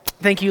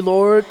thank you,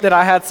 Lord, that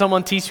I had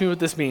someone teach me what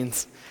this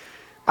means.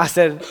 I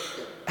said,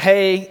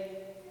 hey,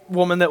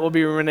 woman that will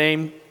be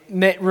remain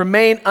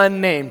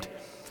unnamed.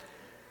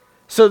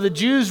 So the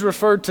Jews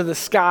referred to the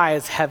sky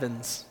as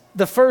heavens.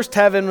 The first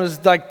heaven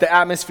was like the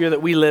atmosphere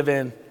that we live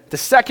in. The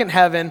second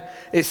heaven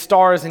is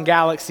stars and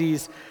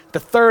galaxies.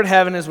 The third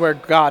heaven is where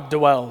God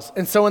dwells.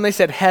 And so when they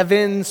said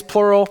heavens,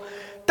 plural,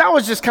 that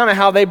was just kind of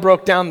how they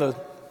broke down the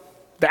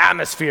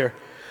atmosphere.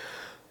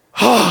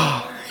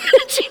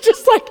 She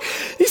just like,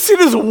 you see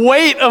this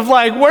weight of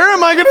like, where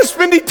am I going to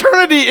spend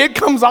eternity? It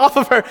comes off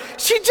of her.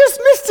 She just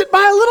missed it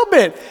by a little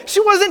bit. She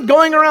wasn't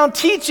going around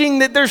teaching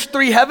that there's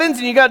 3 heavens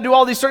and you got to do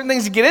all these certain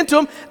things to get into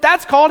them.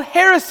 That's called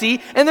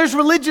heresy, and there's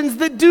religions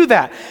that do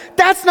that.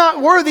 That's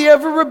not worthy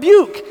of a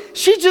rebuke.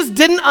 She just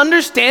didn't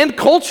understand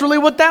culturally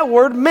what that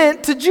word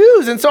meant to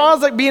Jews. And so I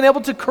was like being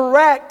able to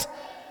correct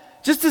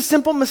just a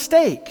simple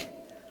mistake.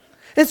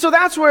 And so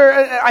that's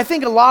where I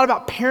think a lot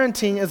about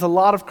parenting is a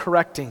lot of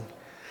correcting.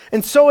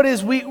 And so it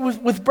is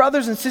with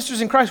brothers and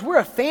sisters in Christ. We're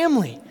a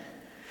family.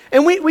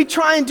 And we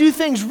try and do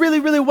things really,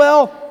 really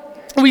well.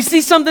 And we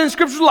see something in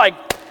Scripture like,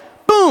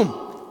 boom,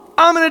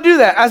 I'm going to do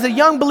that. As a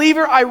young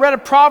believer, I read a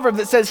proverb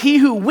that says, he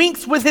who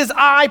winks with his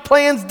eye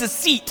plans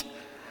deceit.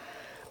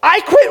 I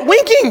quit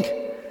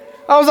winking.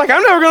 I was like,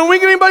 I'm never going to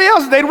wink at anybody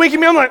else. They'd wink at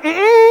me. I'm like,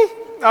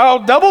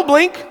 I'll double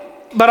blink,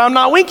 but I'm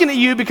not winking at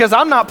you because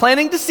I'm not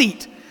planning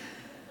deceit.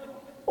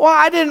 Well,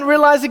 I didn't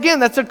realize, again,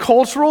 that's a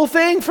cultural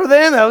thing for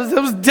them.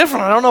 It was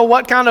different. I don't know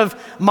what kind of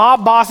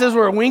mob bosses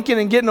were winking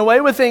and getting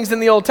away with things in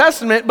the Old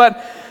Testament,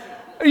 but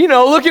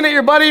looking at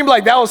your buddy and be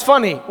like, that was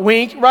funny,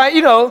 wink, right?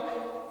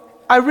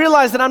 I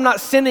realize that I'm not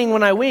sinning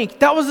when I wink.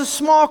 That was a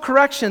small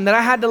correction that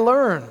I had to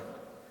learn.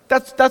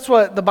 That's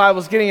what the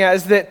Bible's getting at,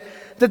 is that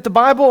the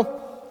Bible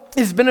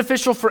is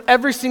beneficial for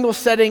every single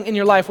setting in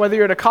your life, whether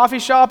you're at a coffee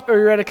shop or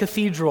you're at a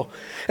cathedral.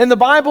 And the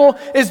Bible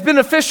is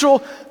beneficial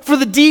for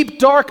the deep,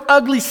 dark,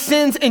 ugly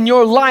sins in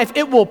your life.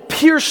 It will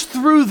pierce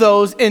through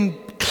those and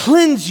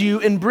cleanse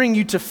you and bring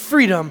you to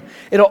freedom.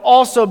 It'll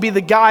also be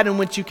the guide in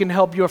which you can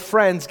help your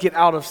friends get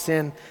out of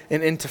sin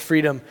and into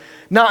freedom.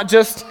 Not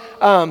just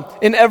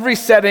in every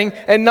setting,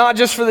 and not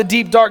just for the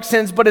deep, dark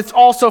sins, but it's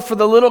also for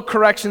the little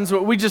corrections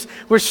where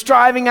we're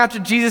striving after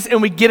Jesus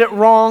and we get it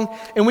wrong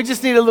and we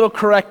just need a little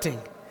correcting.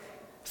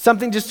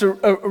 Something, just a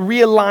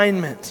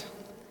realignment.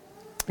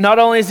 Not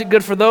only is it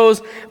good for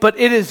those, but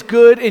it is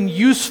good and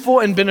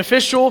useful and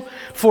beneficial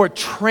for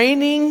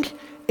training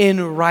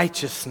in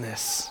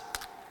righteousness.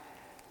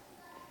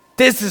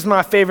 This is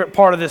my favorite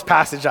part of this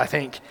passage, I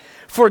think.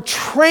 For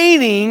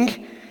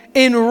training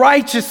in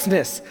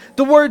righteousness.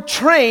 The word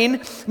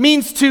train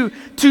means to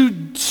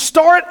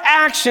start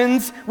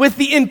actions with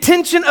the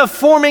intention of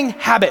forming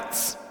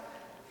habits,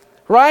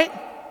 right?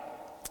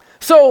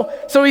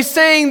 So he's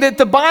saying that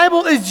the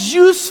Bible is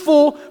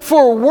useful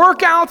for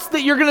workouts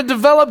that you're going to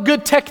develop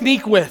good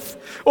technique with,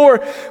 or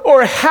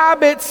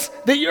habits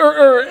that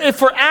or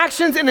for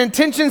actions and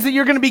intentions that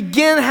you're going to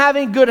begin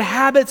having good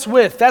habits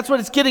with. That's what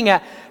it's getting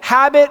at.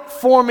 Habit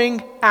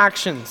forming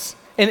actions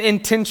and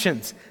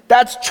intentions.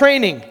 That's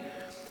training.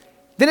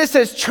 Then it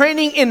says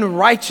training in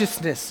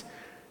righteousness.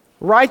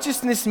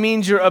 Righteousness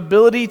means your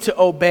ability to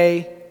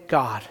obey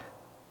God.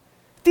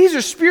 These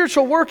are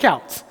spiritual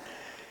workouts.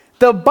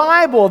 The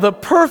Bible, the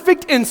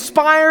perfect,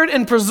 inspired,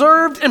 and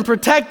preserved and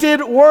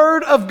protected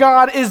Word of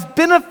God, is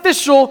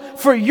beneficial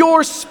for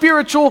your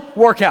spiritual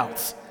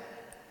workouts.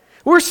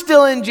 We're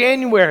still in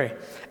January.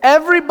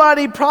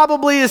 Everybody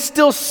probably is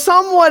still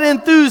somewhat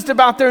enthused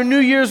about their New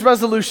Year's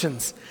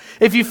resolutions.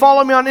 If you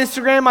follow me on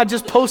Instagram, I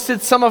just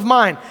posted some of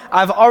mine.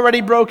 I've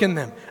already broken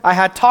them. I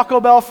had Taco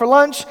Bell for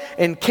lunch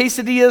and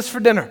quesadillas for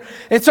dinner.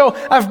 And so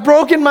I've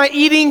broken my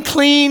eating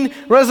clean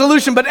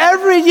resolution. But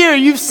every year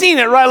you've seen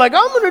it, right? Like,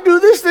 I'm going to do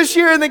this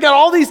year. And they got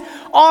all these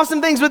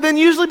awesome things. But then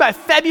usually by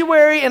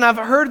February, and I've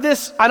heard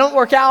this, I don't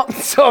work out.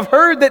 So I've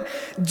heard that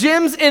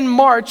gyms in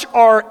March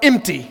are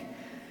empty.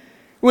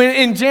 When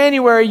in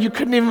January, you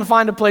couldn't even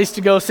find a place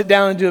to go sit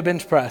down and do a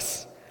bench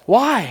press.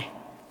 Why?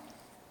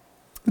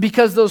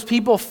 Because those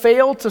people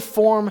failed to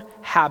form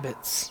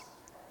habits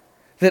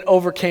that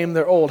overcame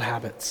their old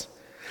habits.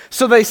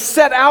 So they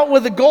set out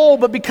with a goal,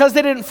 but because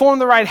they didn't form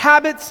the right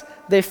habits,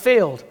 they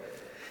failed.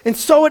 And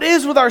so it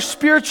is with our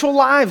spiritual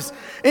lives.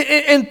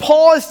 And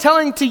Paul is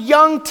telling to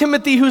young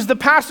Timothy, who's the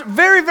pastor,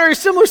 very, very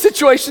similar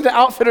situation to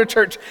Outfitter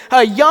Church,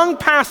 a young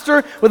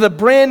pastor with a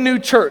brand new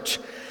church.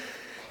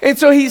 And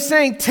so he's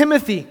saying,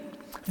 Timothy,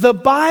 the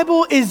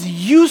Bible is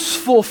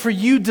useful for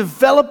you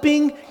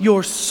developing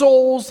your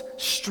soul's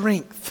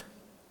strength.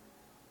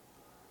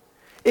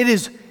 It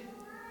is,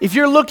 if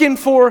you're looking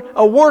for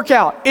a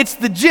workout, it's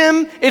the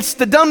gym, it's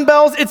the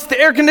dumbbells, it's the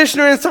air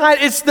conditioner inside,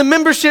 it's the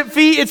membership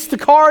fee, it's the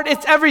card,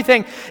 it's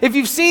everything. If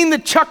you've seen the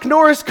Chuck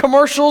Norris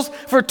commercials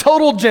for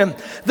Total Gym,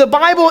 the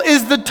Bible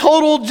is the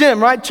total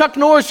gym, right? Chuck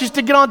Norris used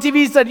to get on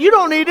TV and said, you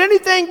don't need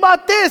anything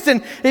but this.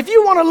 And if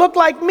you want to look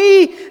like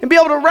me and be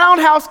able to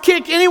roundhouse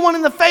kick anyone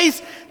in the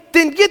face,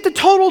 then get the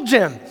total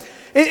gym.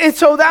 And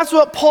so that's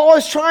what Paul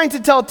is trying to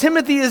tell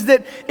Timothy, is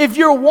that if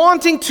you're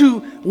wanting to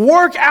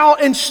work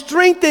out and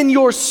strengthen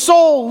your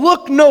soul,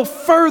 look no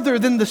further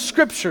than the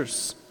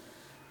scriptures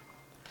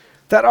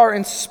that are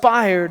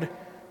inspired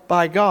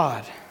by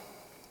God.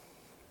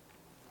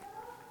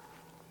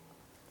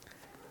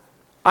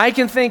 I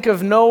can think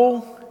of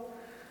no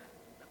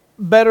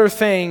better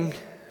thing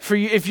for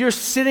you. If you're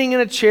sitting in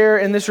a chair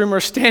in this room or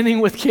standing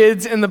with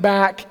kids in the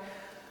back,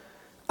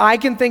 I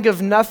can think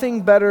of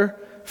nothing better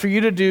for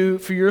you to do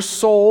for your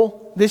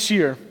soul this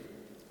year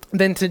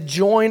than to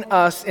join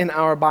us in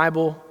our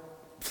Bible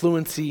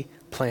fluency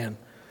plan.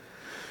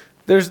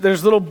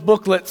 There's little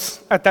booklets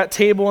at that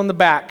table in the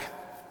back,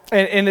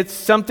 and it's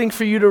something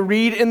for you to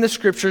read in the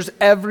scriptures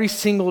every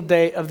single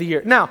day of the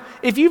year. Now,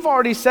 if you've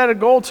already set a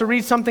goal to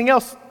read something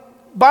else,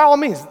 by all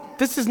means,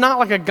 this is not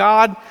like a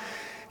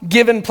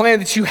God-given plan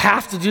that you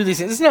have to do these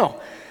things. No.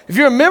 If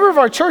you're a member of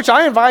our church,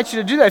 I invite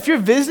you to do that. If you're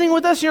visiting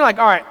with us and you're like,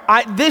 all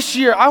right, this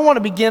year I want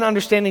to begin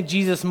understanding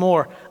Jesus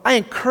more, I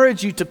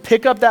encourage you to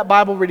pick up that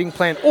Bible reading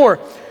plan. Or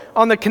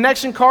on the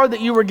connection card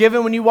that you were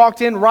given when you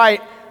walked in,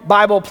 write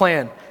Bible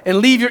plan and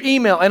leave your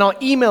email and I'll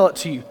email it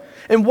to you.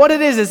 And what it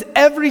is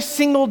every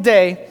single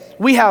day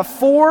we have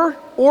 4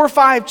 or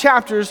 5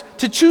 chapters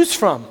to choose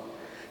from.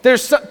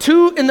 There's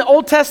 2 in the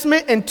Old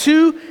Testament and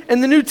 2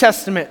 in the New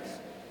Testament.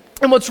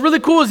 And what's really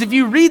cool is if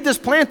you read this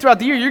plan throughout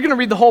the year, you're going to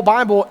read the whole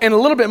Bible and a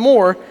little bit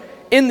more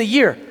in the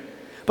year.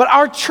 But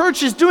our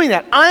church is doing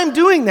that. I'm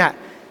doing that.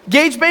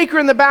 Gage Baker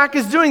in the back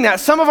is doing that.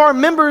 Some of our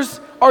members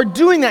are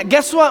doing that.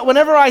 Guess what?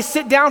 Whenever I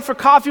sit down for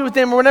coffee with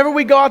them or whenever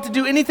we go out to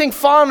do anything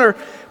fun or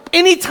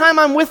anytime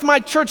I'm with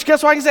my church,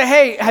 guess what? I can say,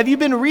 hey, have you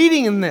been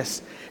reading in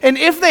this? And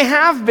if they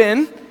have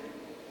been,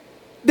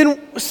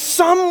 then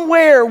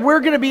somewhere we're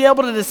going to be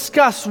able to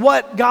discuss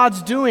what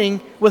God's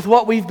doing with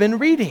what we've been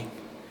reading.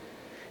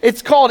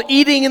 It's called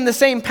eating in the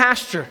same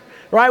pasture,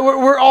 right?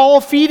 We're all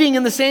feeding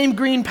in the same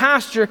green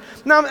pasture.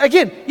 Now,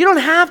 again, you don't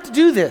have to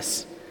do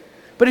this.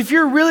 But if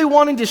you're really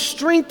wanting to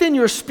strengthen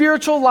your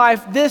spiritual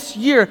life this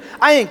year,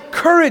 I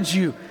encourage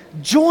you,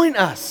 join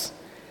us.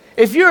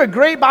 If you're a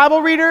great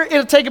Bible reader,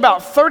 it'll take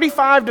about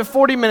 35 to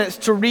 40 minutes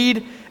to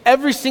read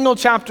every single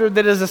chapter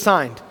that is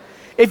assigned.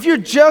 If you're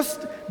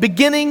just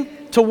beginning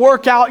to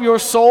work out your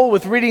soul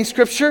with reading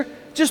scripture,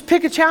 just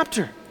pick a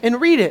chapter and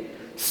read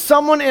it.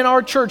 Someone in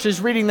our church is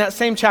reading that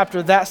same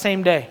chapter that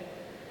same day.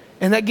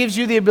 And that gives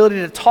you the ability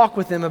to talk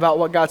with them about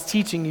what God's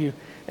teaching you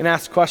and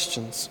ask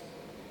questions.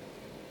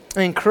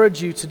 I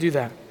encourage you to do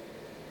that.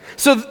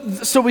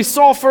 So we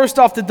saw first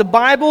off that the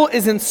Bible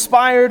is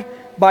inspired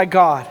by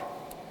God.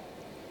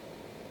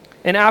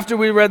 And after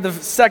we read the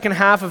second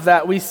half of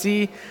that, we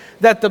see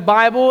that the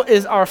Bible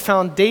is our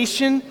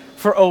foundation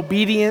for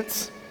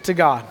obedience to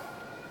God.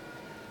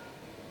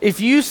 If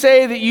you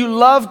say that you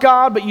love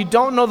God but you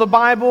don't know the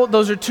Bible,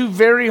 those are two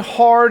very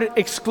hard,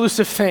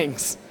 exclusive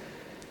things.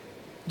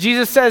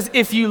 Jesus says,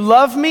 if you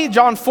love me,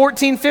 John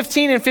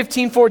 14:15 and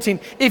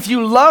 15:14, if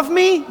you love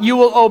me, you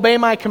will obey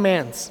my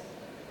commands.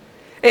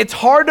 It's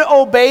hard to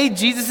obey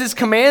Jesus'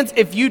 commands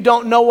if you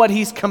don't know what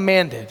he's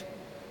commanded.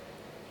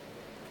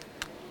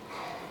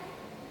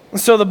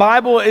 So the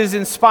Bible is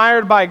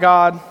inspired by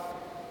God.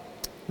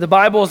 The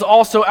Bible is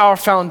also our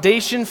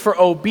foundation for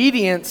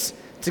obedience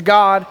to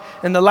God.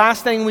 And the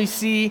last thing we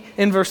see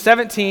in verse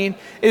 17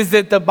 is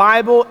that the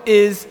Bible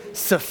is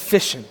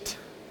sufficient.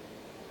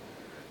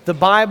 The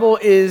Bible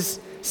is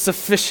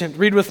sufficient.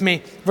 Read with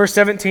me, verse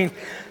 17.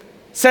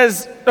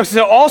 Says,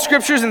 so all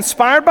scripture is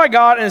inspired by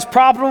God and is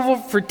profitable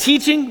for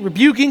teaching,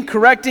 rebuking,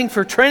 correcting,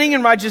 for training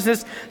in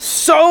righteousness,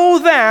 so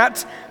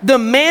that the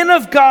man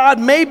of God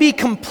may be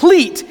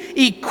complete,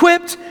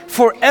 equipped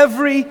for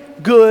every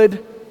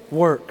good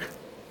work.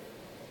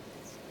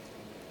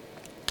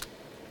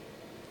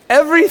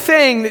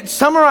 Everything that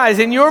summarize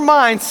in your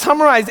mind,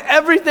 summarize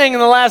everything in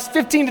the last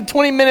 15 to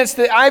 20 minutes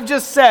that I've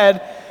just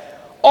said,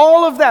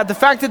 all of that, the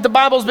fact that the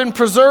Bible's been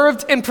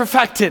preserved and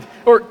perfected,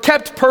 or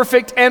kept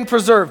perfect and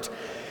preserved,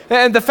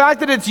 and the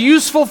fact that it's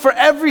useful for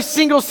every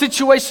single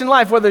situation in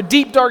life, whether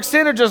deep, dark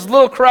sin or just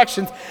little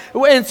corrections.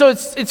 And so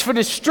it's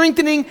for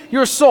strengthening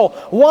your soul.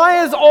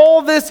 Why is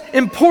all this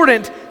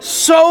important?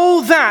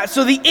 So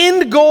the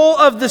end goal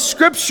of the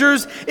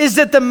scriptures is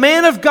that the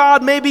man of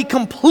God may be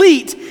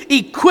complete,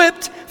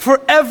 equipped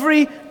for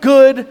every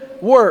good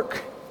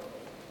work.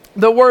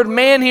 The word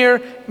man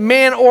here,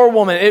 man or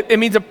woman, it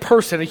means a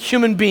person, a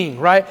human being,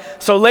 right?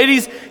 So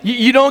ladies,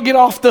 you don't get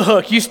off the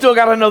hook. You still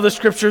got to know the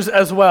scriptures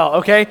as well,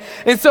 okay?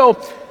 And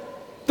so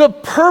the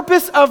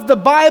purpose of the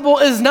Bible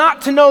is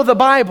not to know the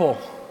Bible.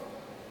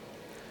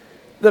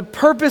 The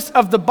purpose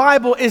of the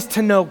Bible is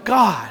to know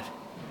God.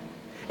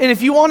 And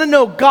if you want to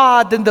know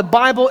God, then the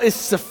Bible is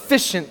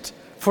sufficient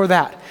for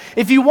that.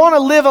 If you want to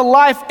live a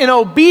life in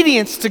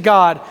obedience to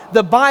God,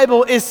 the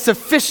Bible is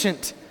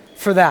sufficient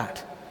for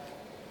that.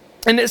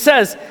 And it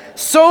says,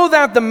 so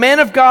that the man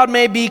of God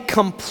may be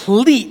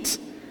complete,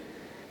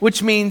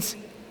 which means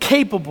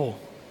capable.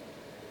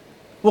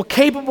 Well,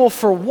 capable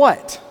for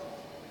what?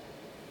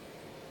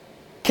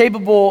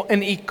 Capable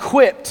and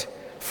equipped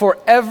for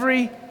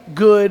every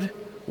good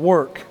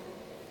work.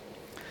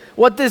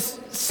 What this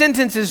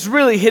sentence is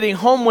really hitting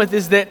home with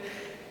is that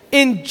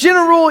in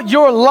general,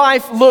 your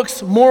life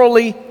looks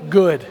morally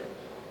good.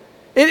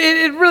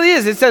 It really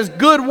is. It says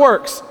good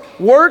works.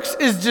 Works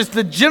is just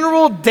the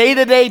general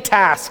day-to-day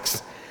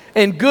tasks,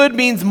 and good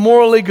means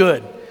morally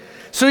good.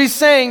 So he's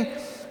saying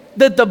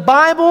that the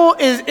Bible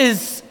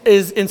is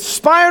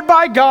inspired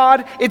by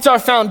God, it's our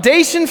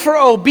foundation for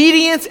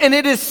obedience, and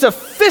it is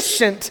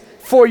sufficient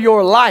for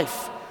your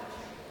life.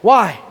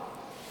 Why?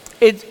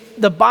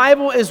 The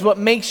Bible is what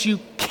makes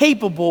you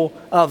capable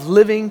of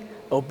living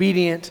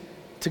obedient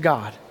to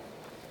God.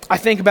 I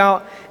think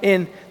about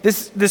in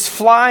this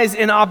flies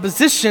in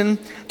opposition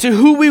to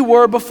who we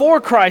were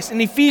before Christ.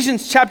 In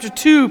Ephesians chapter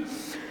 2,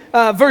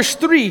 verse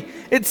 3,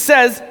 it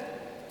says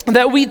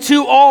that we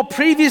too all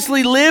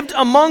previously lived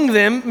among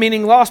them,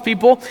 meaning lost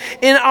people,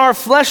 in our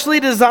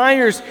fleshly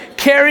desires,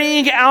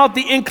 carrying out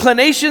the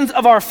inclinations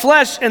of our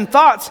flesh and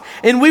thoughts.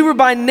 And we were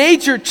by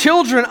nature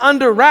children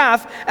under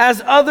wrath,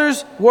 as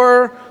others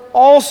were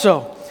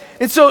also.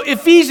 And so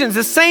Ephesians,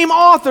 the same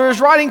author,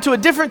 is writing to a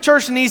different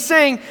church, and he's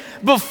saying,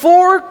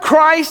 before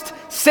Christ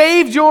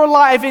saved your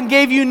life and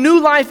gave you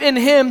new life in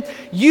him,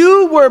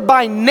 you were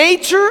by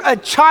nature a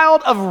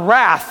child of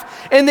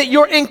wrath, and that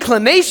your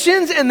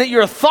inclinations and that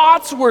your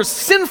thoughts were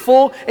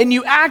sinful, and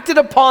you acted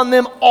upon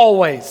them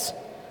always.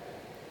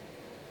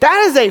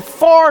 That is a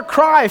far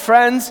cry,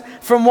 friends,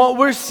 from what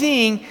we're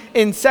seeing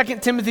in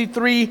 2 Timothy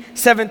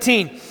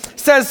 3:17. It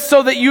says,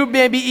 so that you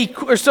may be,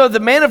 so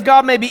the man of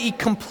God may be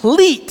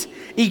complete,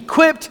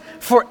 equipped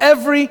for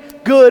every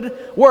good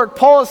work.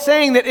 Paul is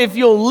saying that if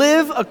you'll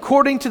live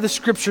according to the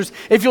scriptures,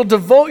 if you'll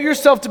devote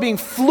yourself to being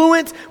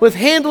fluent with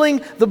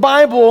handling the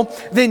Bible,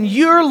 then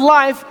your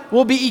life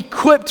will be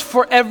equipped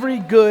for every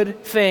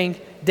good thing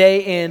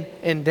day in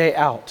and day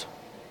out.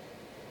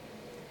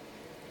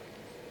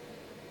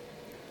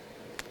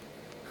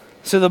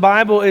 So the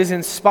Bible is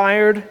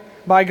inspired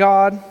by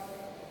God.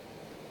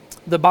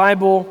 The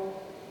Bible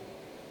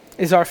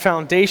is our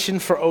foundation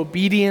for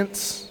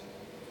obedience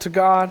to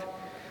God.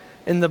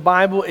 And the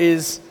Bible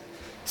is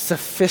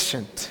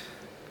sufficient.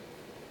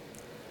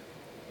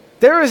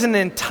 There is an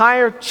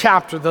entire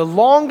chapter, the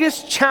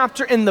longest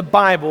chapter in the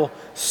Bible,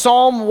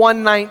 Psalm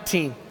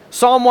 119,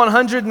 Psalm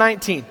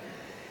 119.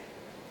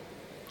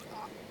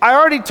 I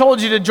already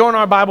told you to join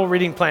our Bible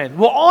reading plan.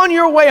 Well, on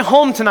your way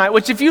home tonight,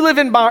 which if you live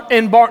in Bar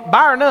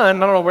None, I don't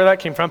know where that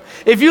came from.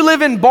 If you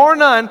live in Bar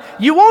None,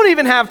 you won't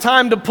even have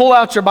time to pull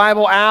out your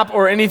Bible app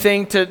or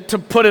anything to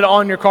put it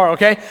on your car,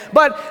 okay?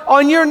 But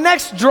on your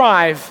next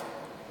drive,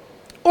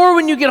 or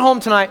when you get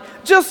home tonight,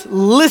 just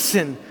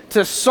listen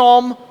to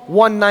Psalm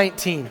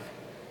 119.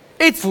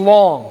 It's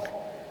long,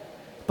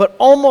 but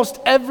almost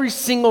every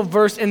single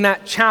verse in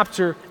that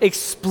chapter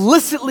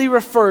explicitly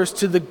refers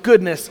to the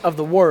goodness of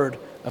the Word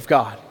of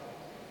God.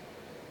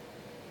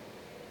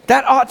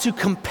 That ought to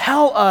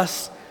compel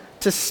us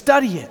to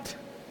study it.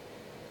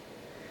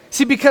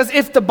 See, because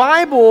if the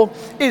Bible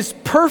is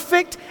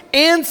perfect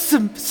and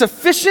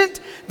sufficient,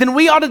 then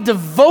we ought to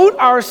devote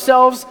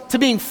ourselves to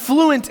being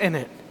fluent in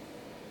it.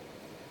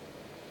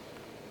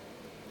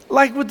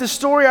 Like with the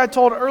story I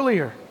told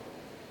earlier.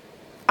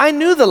 I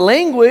knew the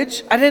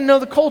language, I didn't know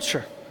the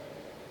culture.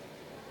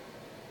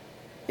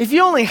 If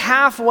you only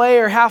halfway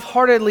or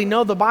half-heartedly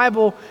know the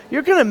Bible,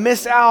 you're going to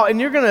miss out, and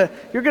you're going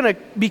to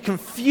be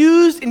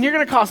confused, and you're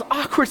going to cause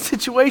awkward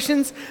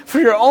situations for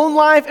your own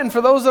life and for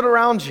those that are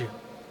around you.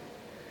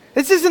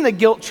 This isn't a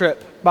guilt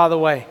trip, by the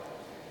way.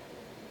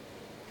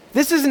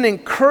 This is an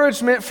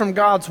encouragement from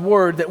God's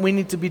Word that we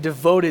need to be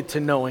devoted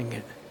to knowing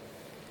it.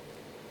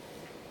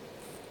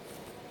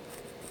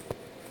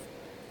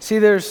 See,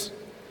 there's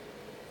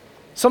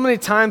so many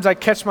times I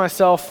catch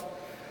myself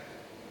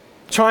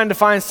trying to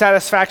find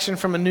satisfaction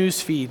from a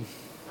news feed.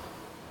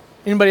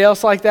 Anybody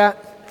else like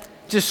that?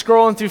 Just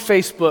scrolling through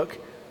Facebook,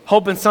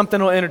 hoping something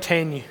will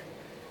entertain you.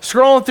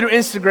 Scrolling through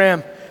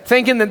Instagram,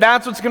 thinking that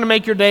that's what's going to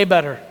make your day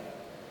better.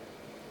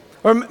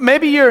 Or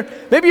maybe you're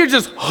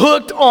just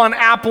hooked on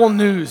Apple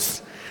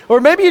News. Or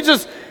maybe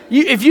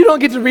if you don't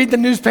get to read the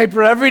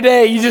newspaper every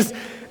day,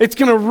 it's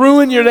going to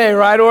ruin your day,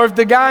 right? Or if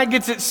the guy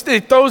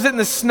throws it in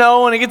the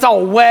snow and it gets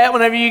all wet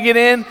whenever you get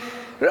in.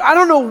 I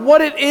don't know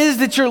what it is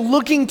that you're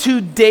looking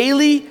to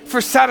daily for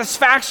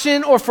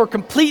satisfaction or for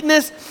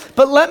completeness,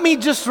 but let me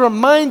just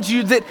remind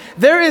you that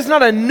there is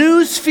not a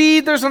news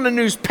feed, there's not a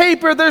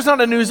newspaper, there's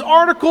not a news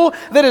article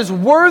that is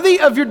worthy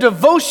of your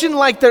devotion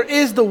like there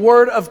is the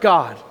Word of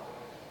God.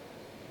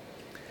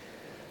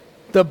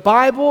 The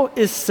Bible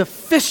is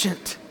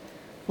sufficient,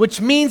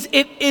 which means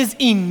it is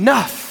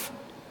enough.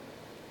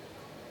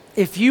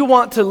 If you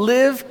want to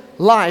live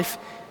life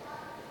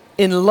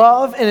in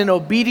love and in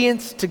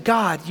obedience to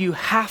God, you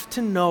have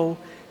to know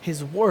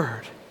His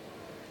Word.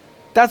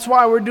 That's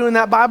why we're doing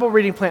that Bible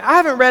reading plan. I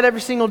haven't read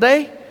every single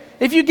day.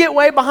 If you get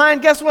way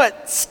behind, guess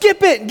what?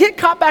 Skip it. Get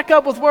caught back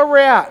up with where we're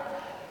at.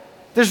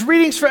 There's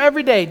readings for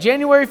every day.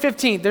 January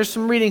 15th, there's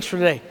some readings for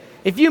today.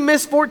 If you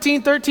miss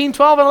 14, 13,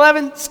 12, and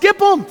 11, skip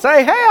them.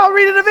 Say, hey, I'll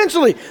read it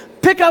eventually.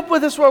 Pick up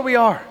with us where we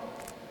are.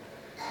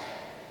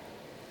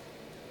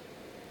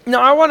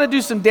 Now, I want to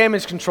do some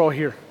damage control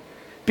here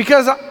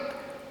because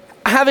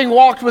having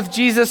walked with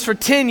Jesus for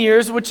 10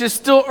 years, which is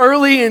still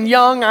early and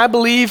young, I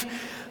believe,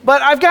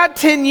 but I've got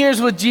 10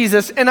 years with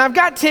Jesus, and I've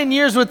got 10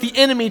 years with the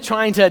enemy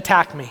trying to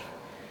attack me.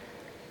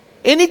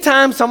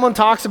 Anytime someone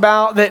talks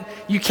about that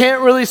you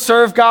can't really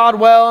serve God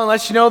well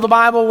unless you know the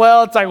Bible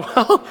well, it's like,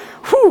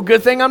 well,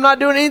 good thing I'm not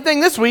doing anything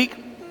this week.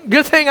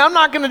 Good thing I'm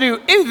not going to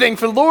do anything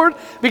for the Lord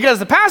because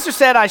the pastor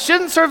said I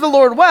shouldn't serve the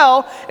Lord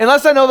well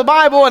unless I know the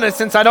Bible, and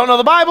since I don't know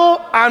the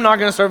Bible, I'm not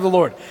going to serve the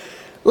Lord.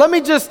 Let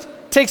me just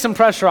take some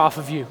pressure off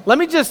of you. Let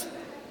me just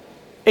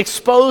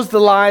expose the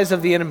lies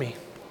of the enemy.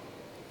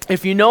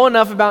 If you know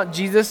enough about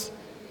Jesus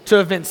to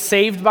have been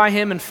saved by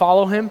Him and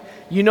follow Him,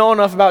 you know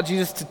enough about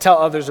Jesus to tell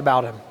others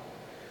about Him.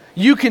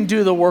 You can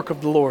do the work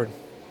of the Lord.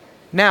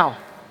 Now,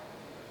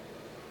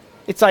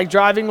 it's like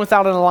driving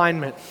without an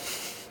alignment.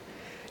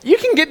 You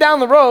can get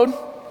down the road,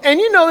 and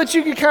you know that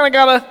you kind of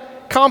got to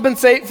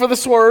compensate for the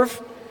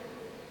swerve.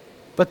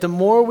 But the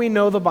more we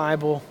know the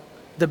Bible,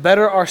 the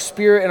better our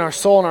spirit and our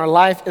soul and our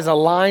life is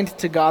aligned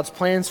to God's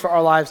plans for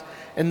our lives,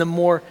 and the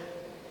more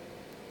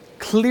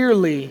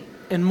clearly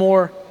and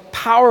more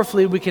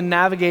powerfully we can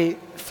navigate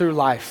through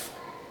life.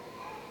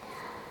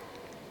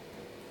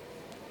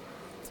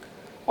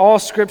 All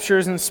Scripture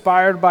is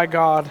inspired by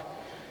God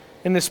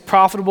and is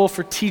profitable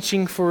for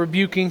teaching, for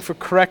rebuking, for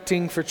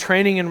correcting, for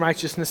training in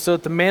righteousness, so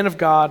that the man of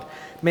God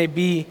may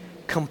be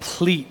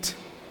complete,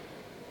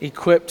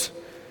 equipped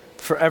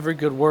for every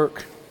good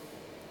work.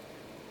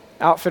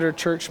 Outfitter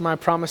Church, my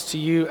promise to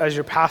you as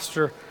your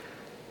pastor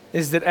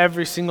is that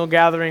every single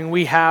gathering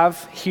we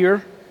have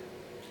here,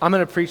 I'm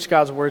going to preach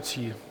God's word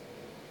to you.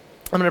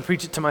 I'm going to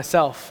preach it to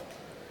myself.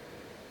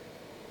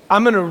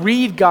 I'm going to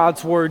read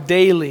God's word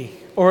daily,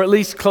 or at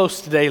least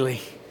close to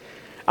daily.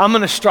 I'm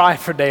going to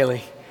strive for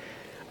daily.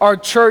 Our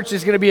church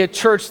is going to be a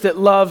church that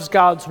loves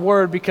God's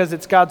word because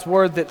it's God's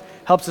word that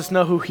helps us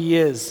know who he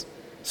is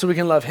so we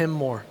can love him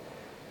more.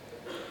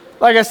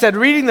 Like I said,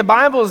 reading the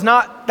Bible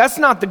that's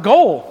not the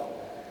goal.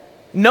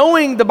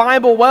 Knowing the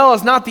Bible well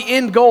is not the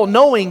end goal.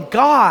 Knowing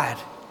God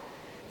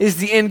is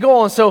the end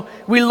goal. And so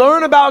we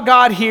learn about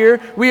God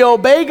here. We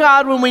obey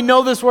God when we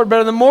know this word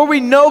better. The more we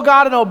know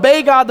God and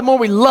obey God, the more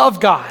we love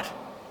God.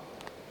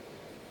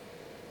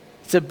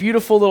 It's a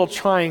beautiful little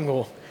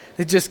triangle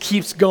that just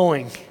keeps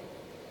going.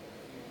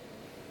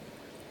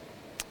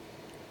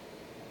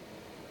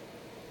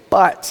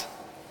 But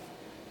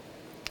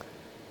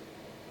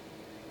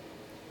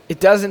it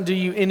doesn't do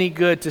you any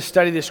good to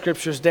study the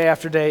scriptures day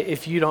after day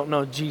if you don't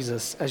know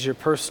Jesus as your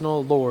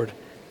personal Lord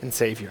and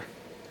Savior.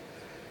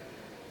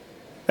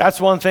 That's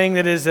one thing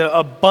that is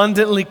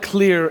abundantly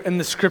clear in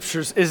the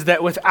scriptures, is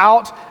that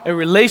without a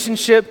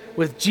relationship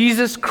with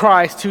Jesus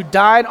Christ, who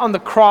died on the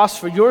cross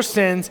for your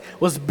sins,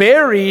 was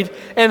buried,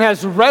 and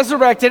has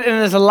resurrected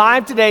and is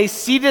alive today,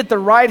 seated at the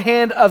right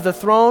hand of the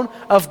throne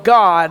of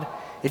God,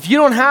 if you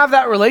don't have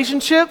that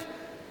relationship,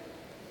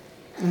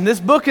 then this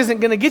book isn't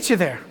going to get you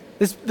there.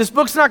 This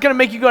book's not going to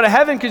make you go to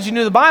heaven because you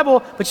knew the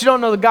Bible, but you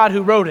don't know the God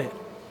who wrote it.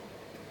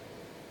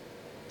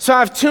 So I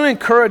have two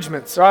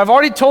encouragements. So I've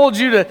already told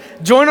you to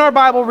join our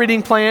Bible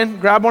reading plan,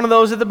 grab one of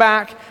those at the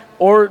back,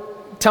 or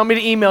tell me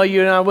to email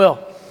you and I will.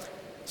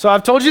 So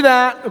I've told you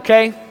that,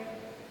 okay?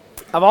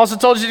 I've also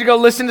told you to go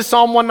listen to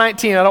Psalm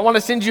 119. I don't want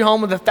to send you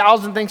home with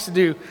 1,000 things to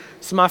do.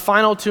 So my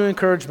final two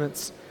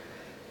encouragements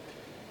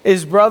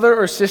is, brother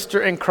or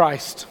sister in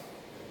Christ,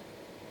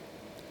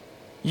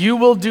 you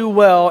will do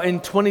well in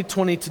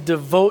 2020 to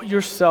devote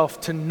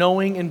yourself to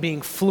knowing and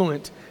being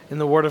fluent in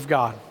the Word of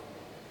God.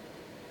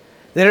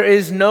 There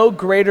is no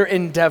greater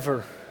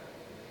endeavor.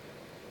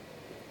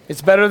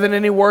 It's better than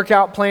any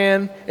workout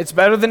plan. It's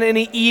better than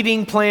any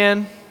eating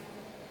plan.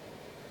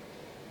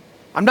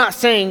 I'm not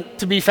saying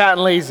to be fat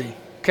and lazy,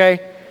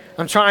 okay?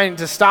 I'm trying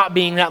to stop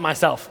being that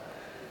myself.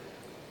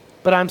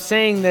 But I'm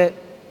saying that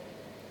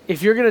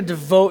if you're going to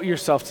devote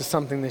yourself to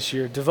something this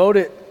year, devote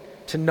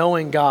it to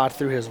knowing God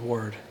through his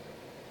word.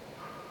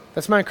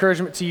 That's my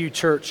encouragement to you,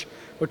 church,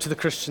 or to the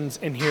Christians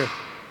in here.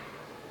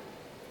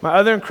 My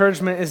other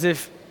encouragement is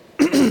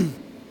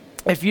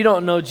if you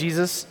don't know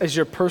Jesus as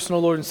your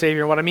personal Lord and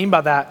Savior, what I mean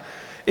by that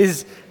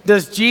is,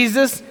 does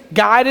Jesus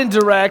guide and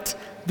direct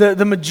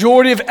the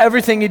majority of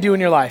everything you do in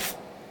your life?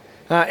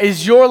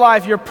 Is your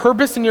life, your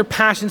purpose and your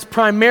passions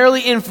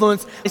primarily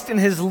influenced in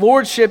his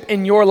lordship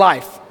in your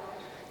life?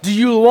 Do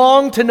you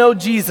long to know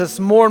Jesus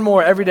more and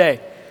more every day?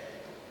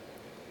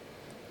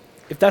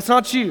 If that's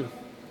not you,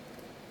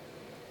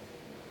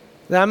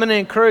 then I'm going to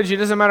encourage you, it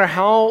doesn't matter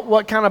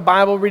what kind of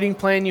Bible reading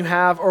plan you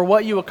have or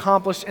what you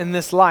accomplish in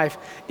this life,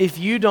 if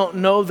you don't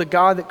know the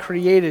God that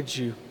created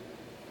you.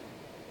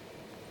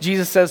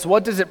 Jesus says,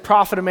 what does it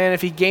profit a man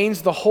if he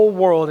gains the whole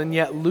world and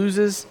yet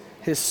loses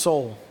his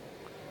soul?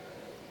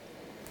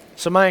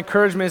 So my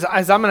encouragement is,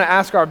 as I'm going to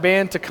ask our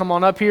band to come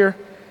on up here,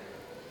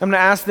 I'm going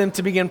to ask them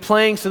to begin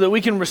playing so that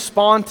we can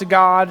respond to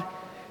God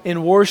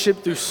in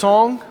worship through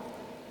song.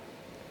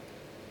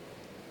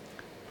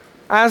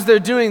 As they're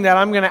doing that,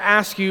 I'm going to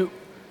ask you,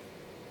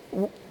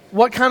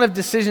 what kind of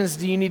decisions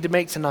do you need to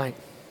make tonight?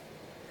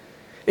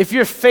 If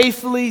you're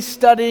faithfully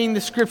studying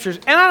the scriptures,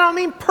 and I don't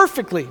mean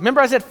perfectly,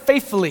 remember I said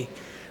faithfully,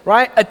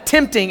 right?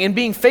 Attempting and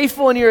being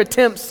faithful in your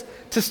attempts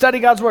to study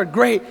God's word,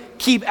 great,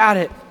 keep at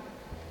it.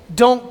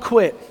 Don't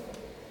quit.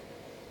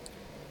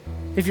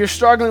 If you're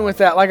struggling with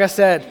that, like I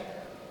said,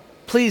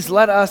 please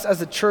let us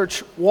as a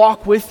church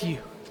walk with you.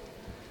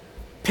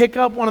 Pick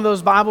up one of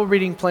those Bible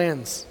reading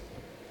plans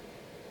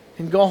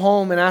and go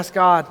home and ask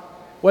God,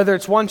 whether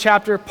it's one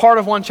chapter, part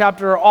of one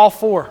chapter, or all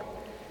four,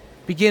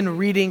 begin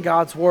reading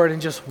God's word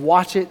and just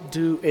watch it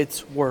do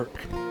its work.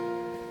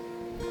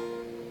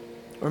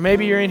 Or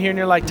maybe you're in here and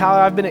you're like,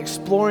 Tyler, I've been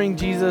exploring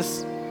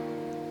Jesus,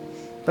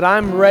 but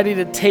I'm ready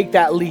to take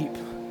that leap.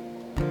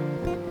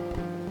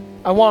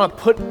 I want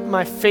to put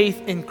my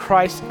faith in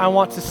Christ. I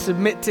want to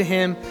submit to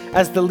him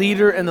as the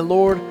leader and the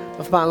Lord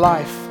of my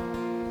life.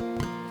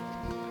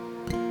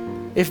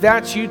 If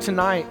that's you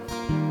tonight,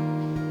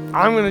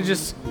 I'm going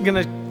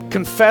to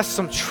confess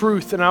some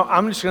truth, and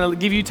I'm just going to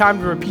give you time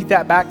to repeat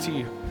that back to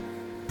you.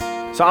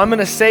 So I'm going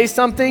to say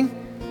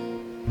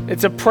something.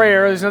 It's a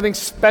prayer. There's nothing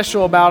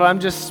special about it.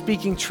 I'm just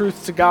speaking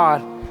truth to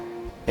God.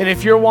 And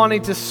if you're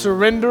wanting to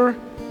surrender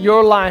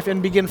your life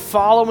and begin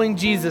following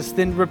Jesus,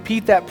 then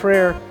repeat that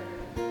prayer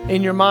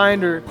in your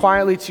mind or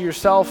quietly to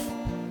yourself.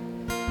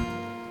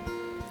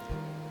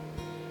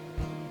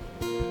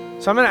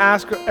 So I'm going to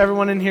ask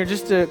everyone in here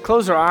just to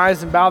close their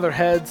eyes and bow their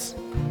heads.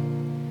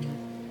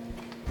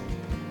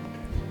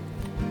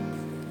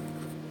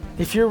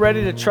 If you're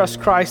ready to trust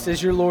Christ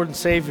as your Lord and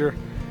Savior,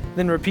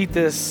 then repeat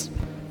this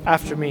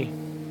after me.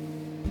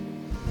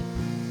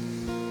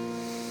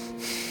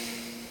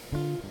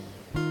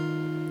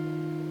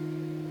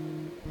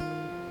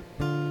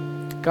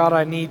 God,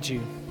 I need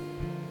you.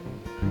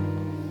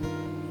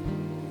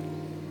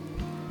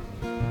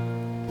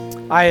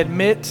 I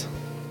admit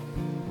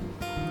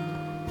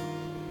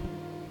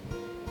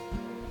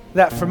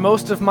that for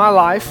most of my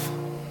life,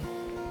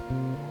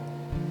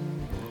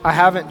 I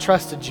haven't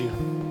trusted you.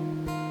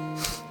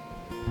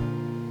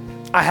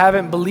 I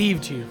haven't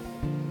believed you.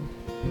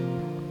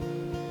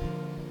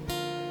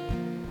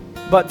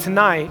 But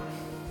tonight,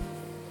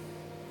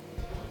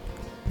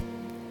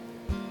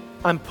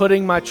 I'm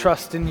putting my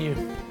trust in you.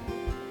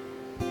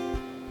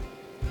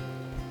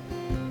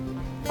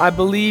 I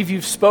believe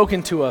you've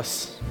spoken to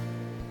us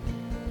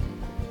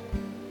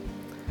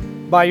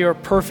by your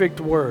perfect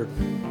word.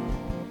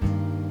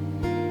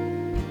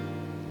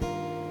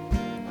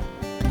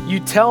 You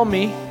tell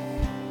me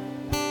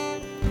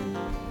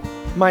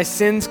my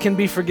sins can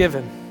be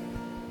forgiven.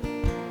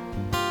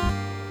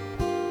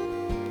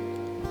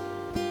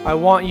 I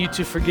want you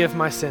to forgive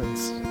my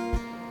sins.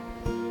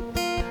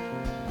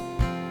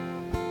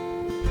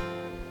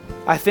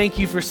 I thank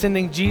you for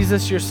sending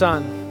Jesus, your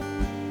Son,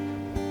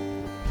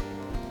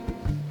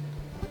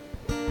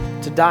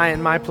 to die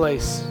in my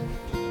place,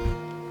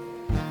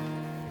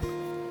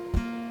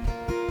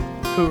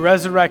 who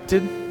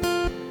resurrected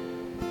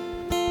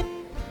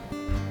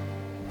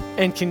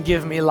and can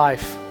give me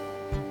life.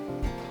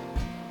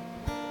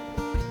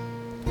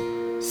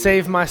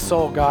 Save my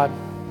soul, God.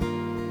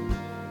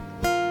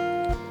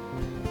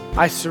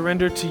 I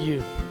surrender to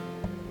you.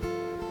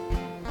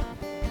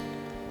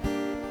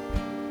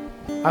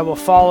 I will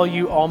follow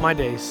you all my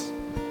days.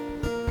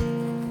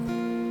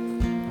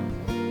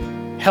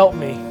 Help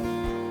me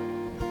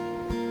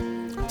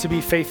to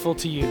be faithful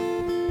to you.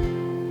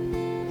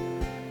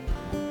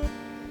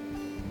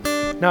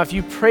 Now, if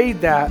you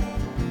prayed that,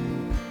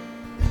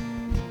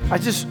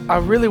 I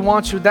really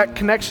want you, that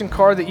connection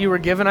card that you were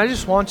given, I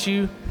just want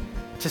you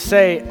to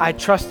say, I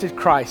trusted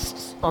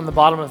Christ on the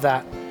bottom of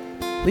that.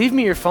 Leave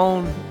me your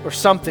phone or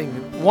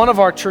something. One of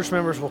our church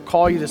members will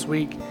call you this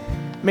week.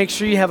 Make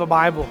sure you have a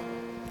Bible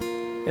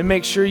and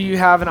make sure you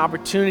have an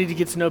opportunity to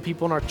get to know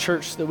people in our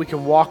church so that we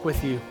can walk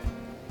with you.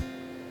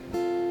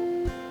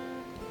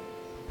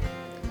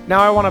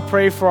 Now I want to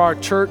pray for our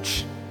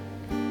church,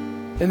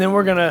 and then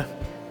we're going to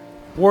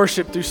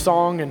worship through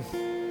song. And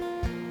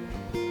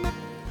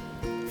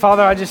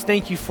Father, I just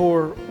thank you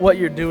for what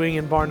you're doing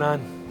in Bar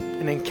None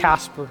and in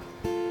Casper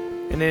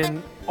and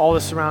in all the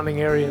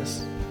surrounding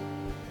areas.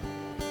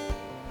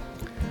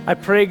 I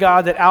pray,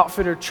 God, that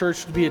Outfitter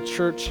Church would be a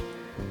church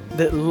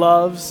that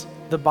loves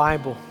the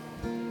Bible.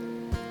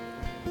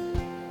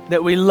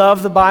 That we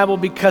love the Bible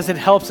because it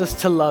helps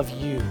us to love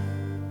you.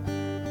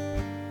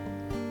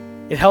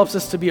 It helps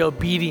us to be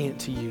obedient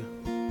to you.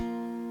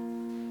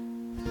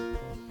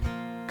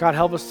 God,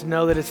 help us to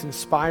know that it's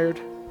inspired.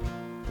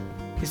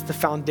 It's the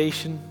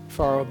foundation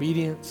for our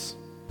obedience.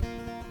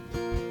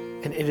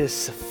 And it is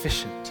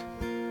sufficient.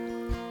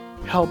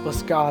 Help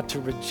us, God, to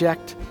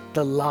reject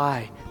the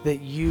lie that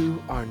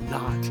you are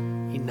not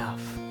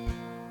enough.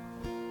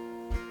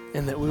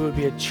 And that we would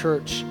be a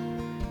church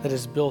that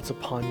is built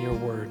upon your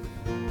word.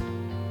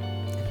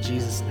 In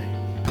Jesus'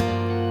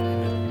 name.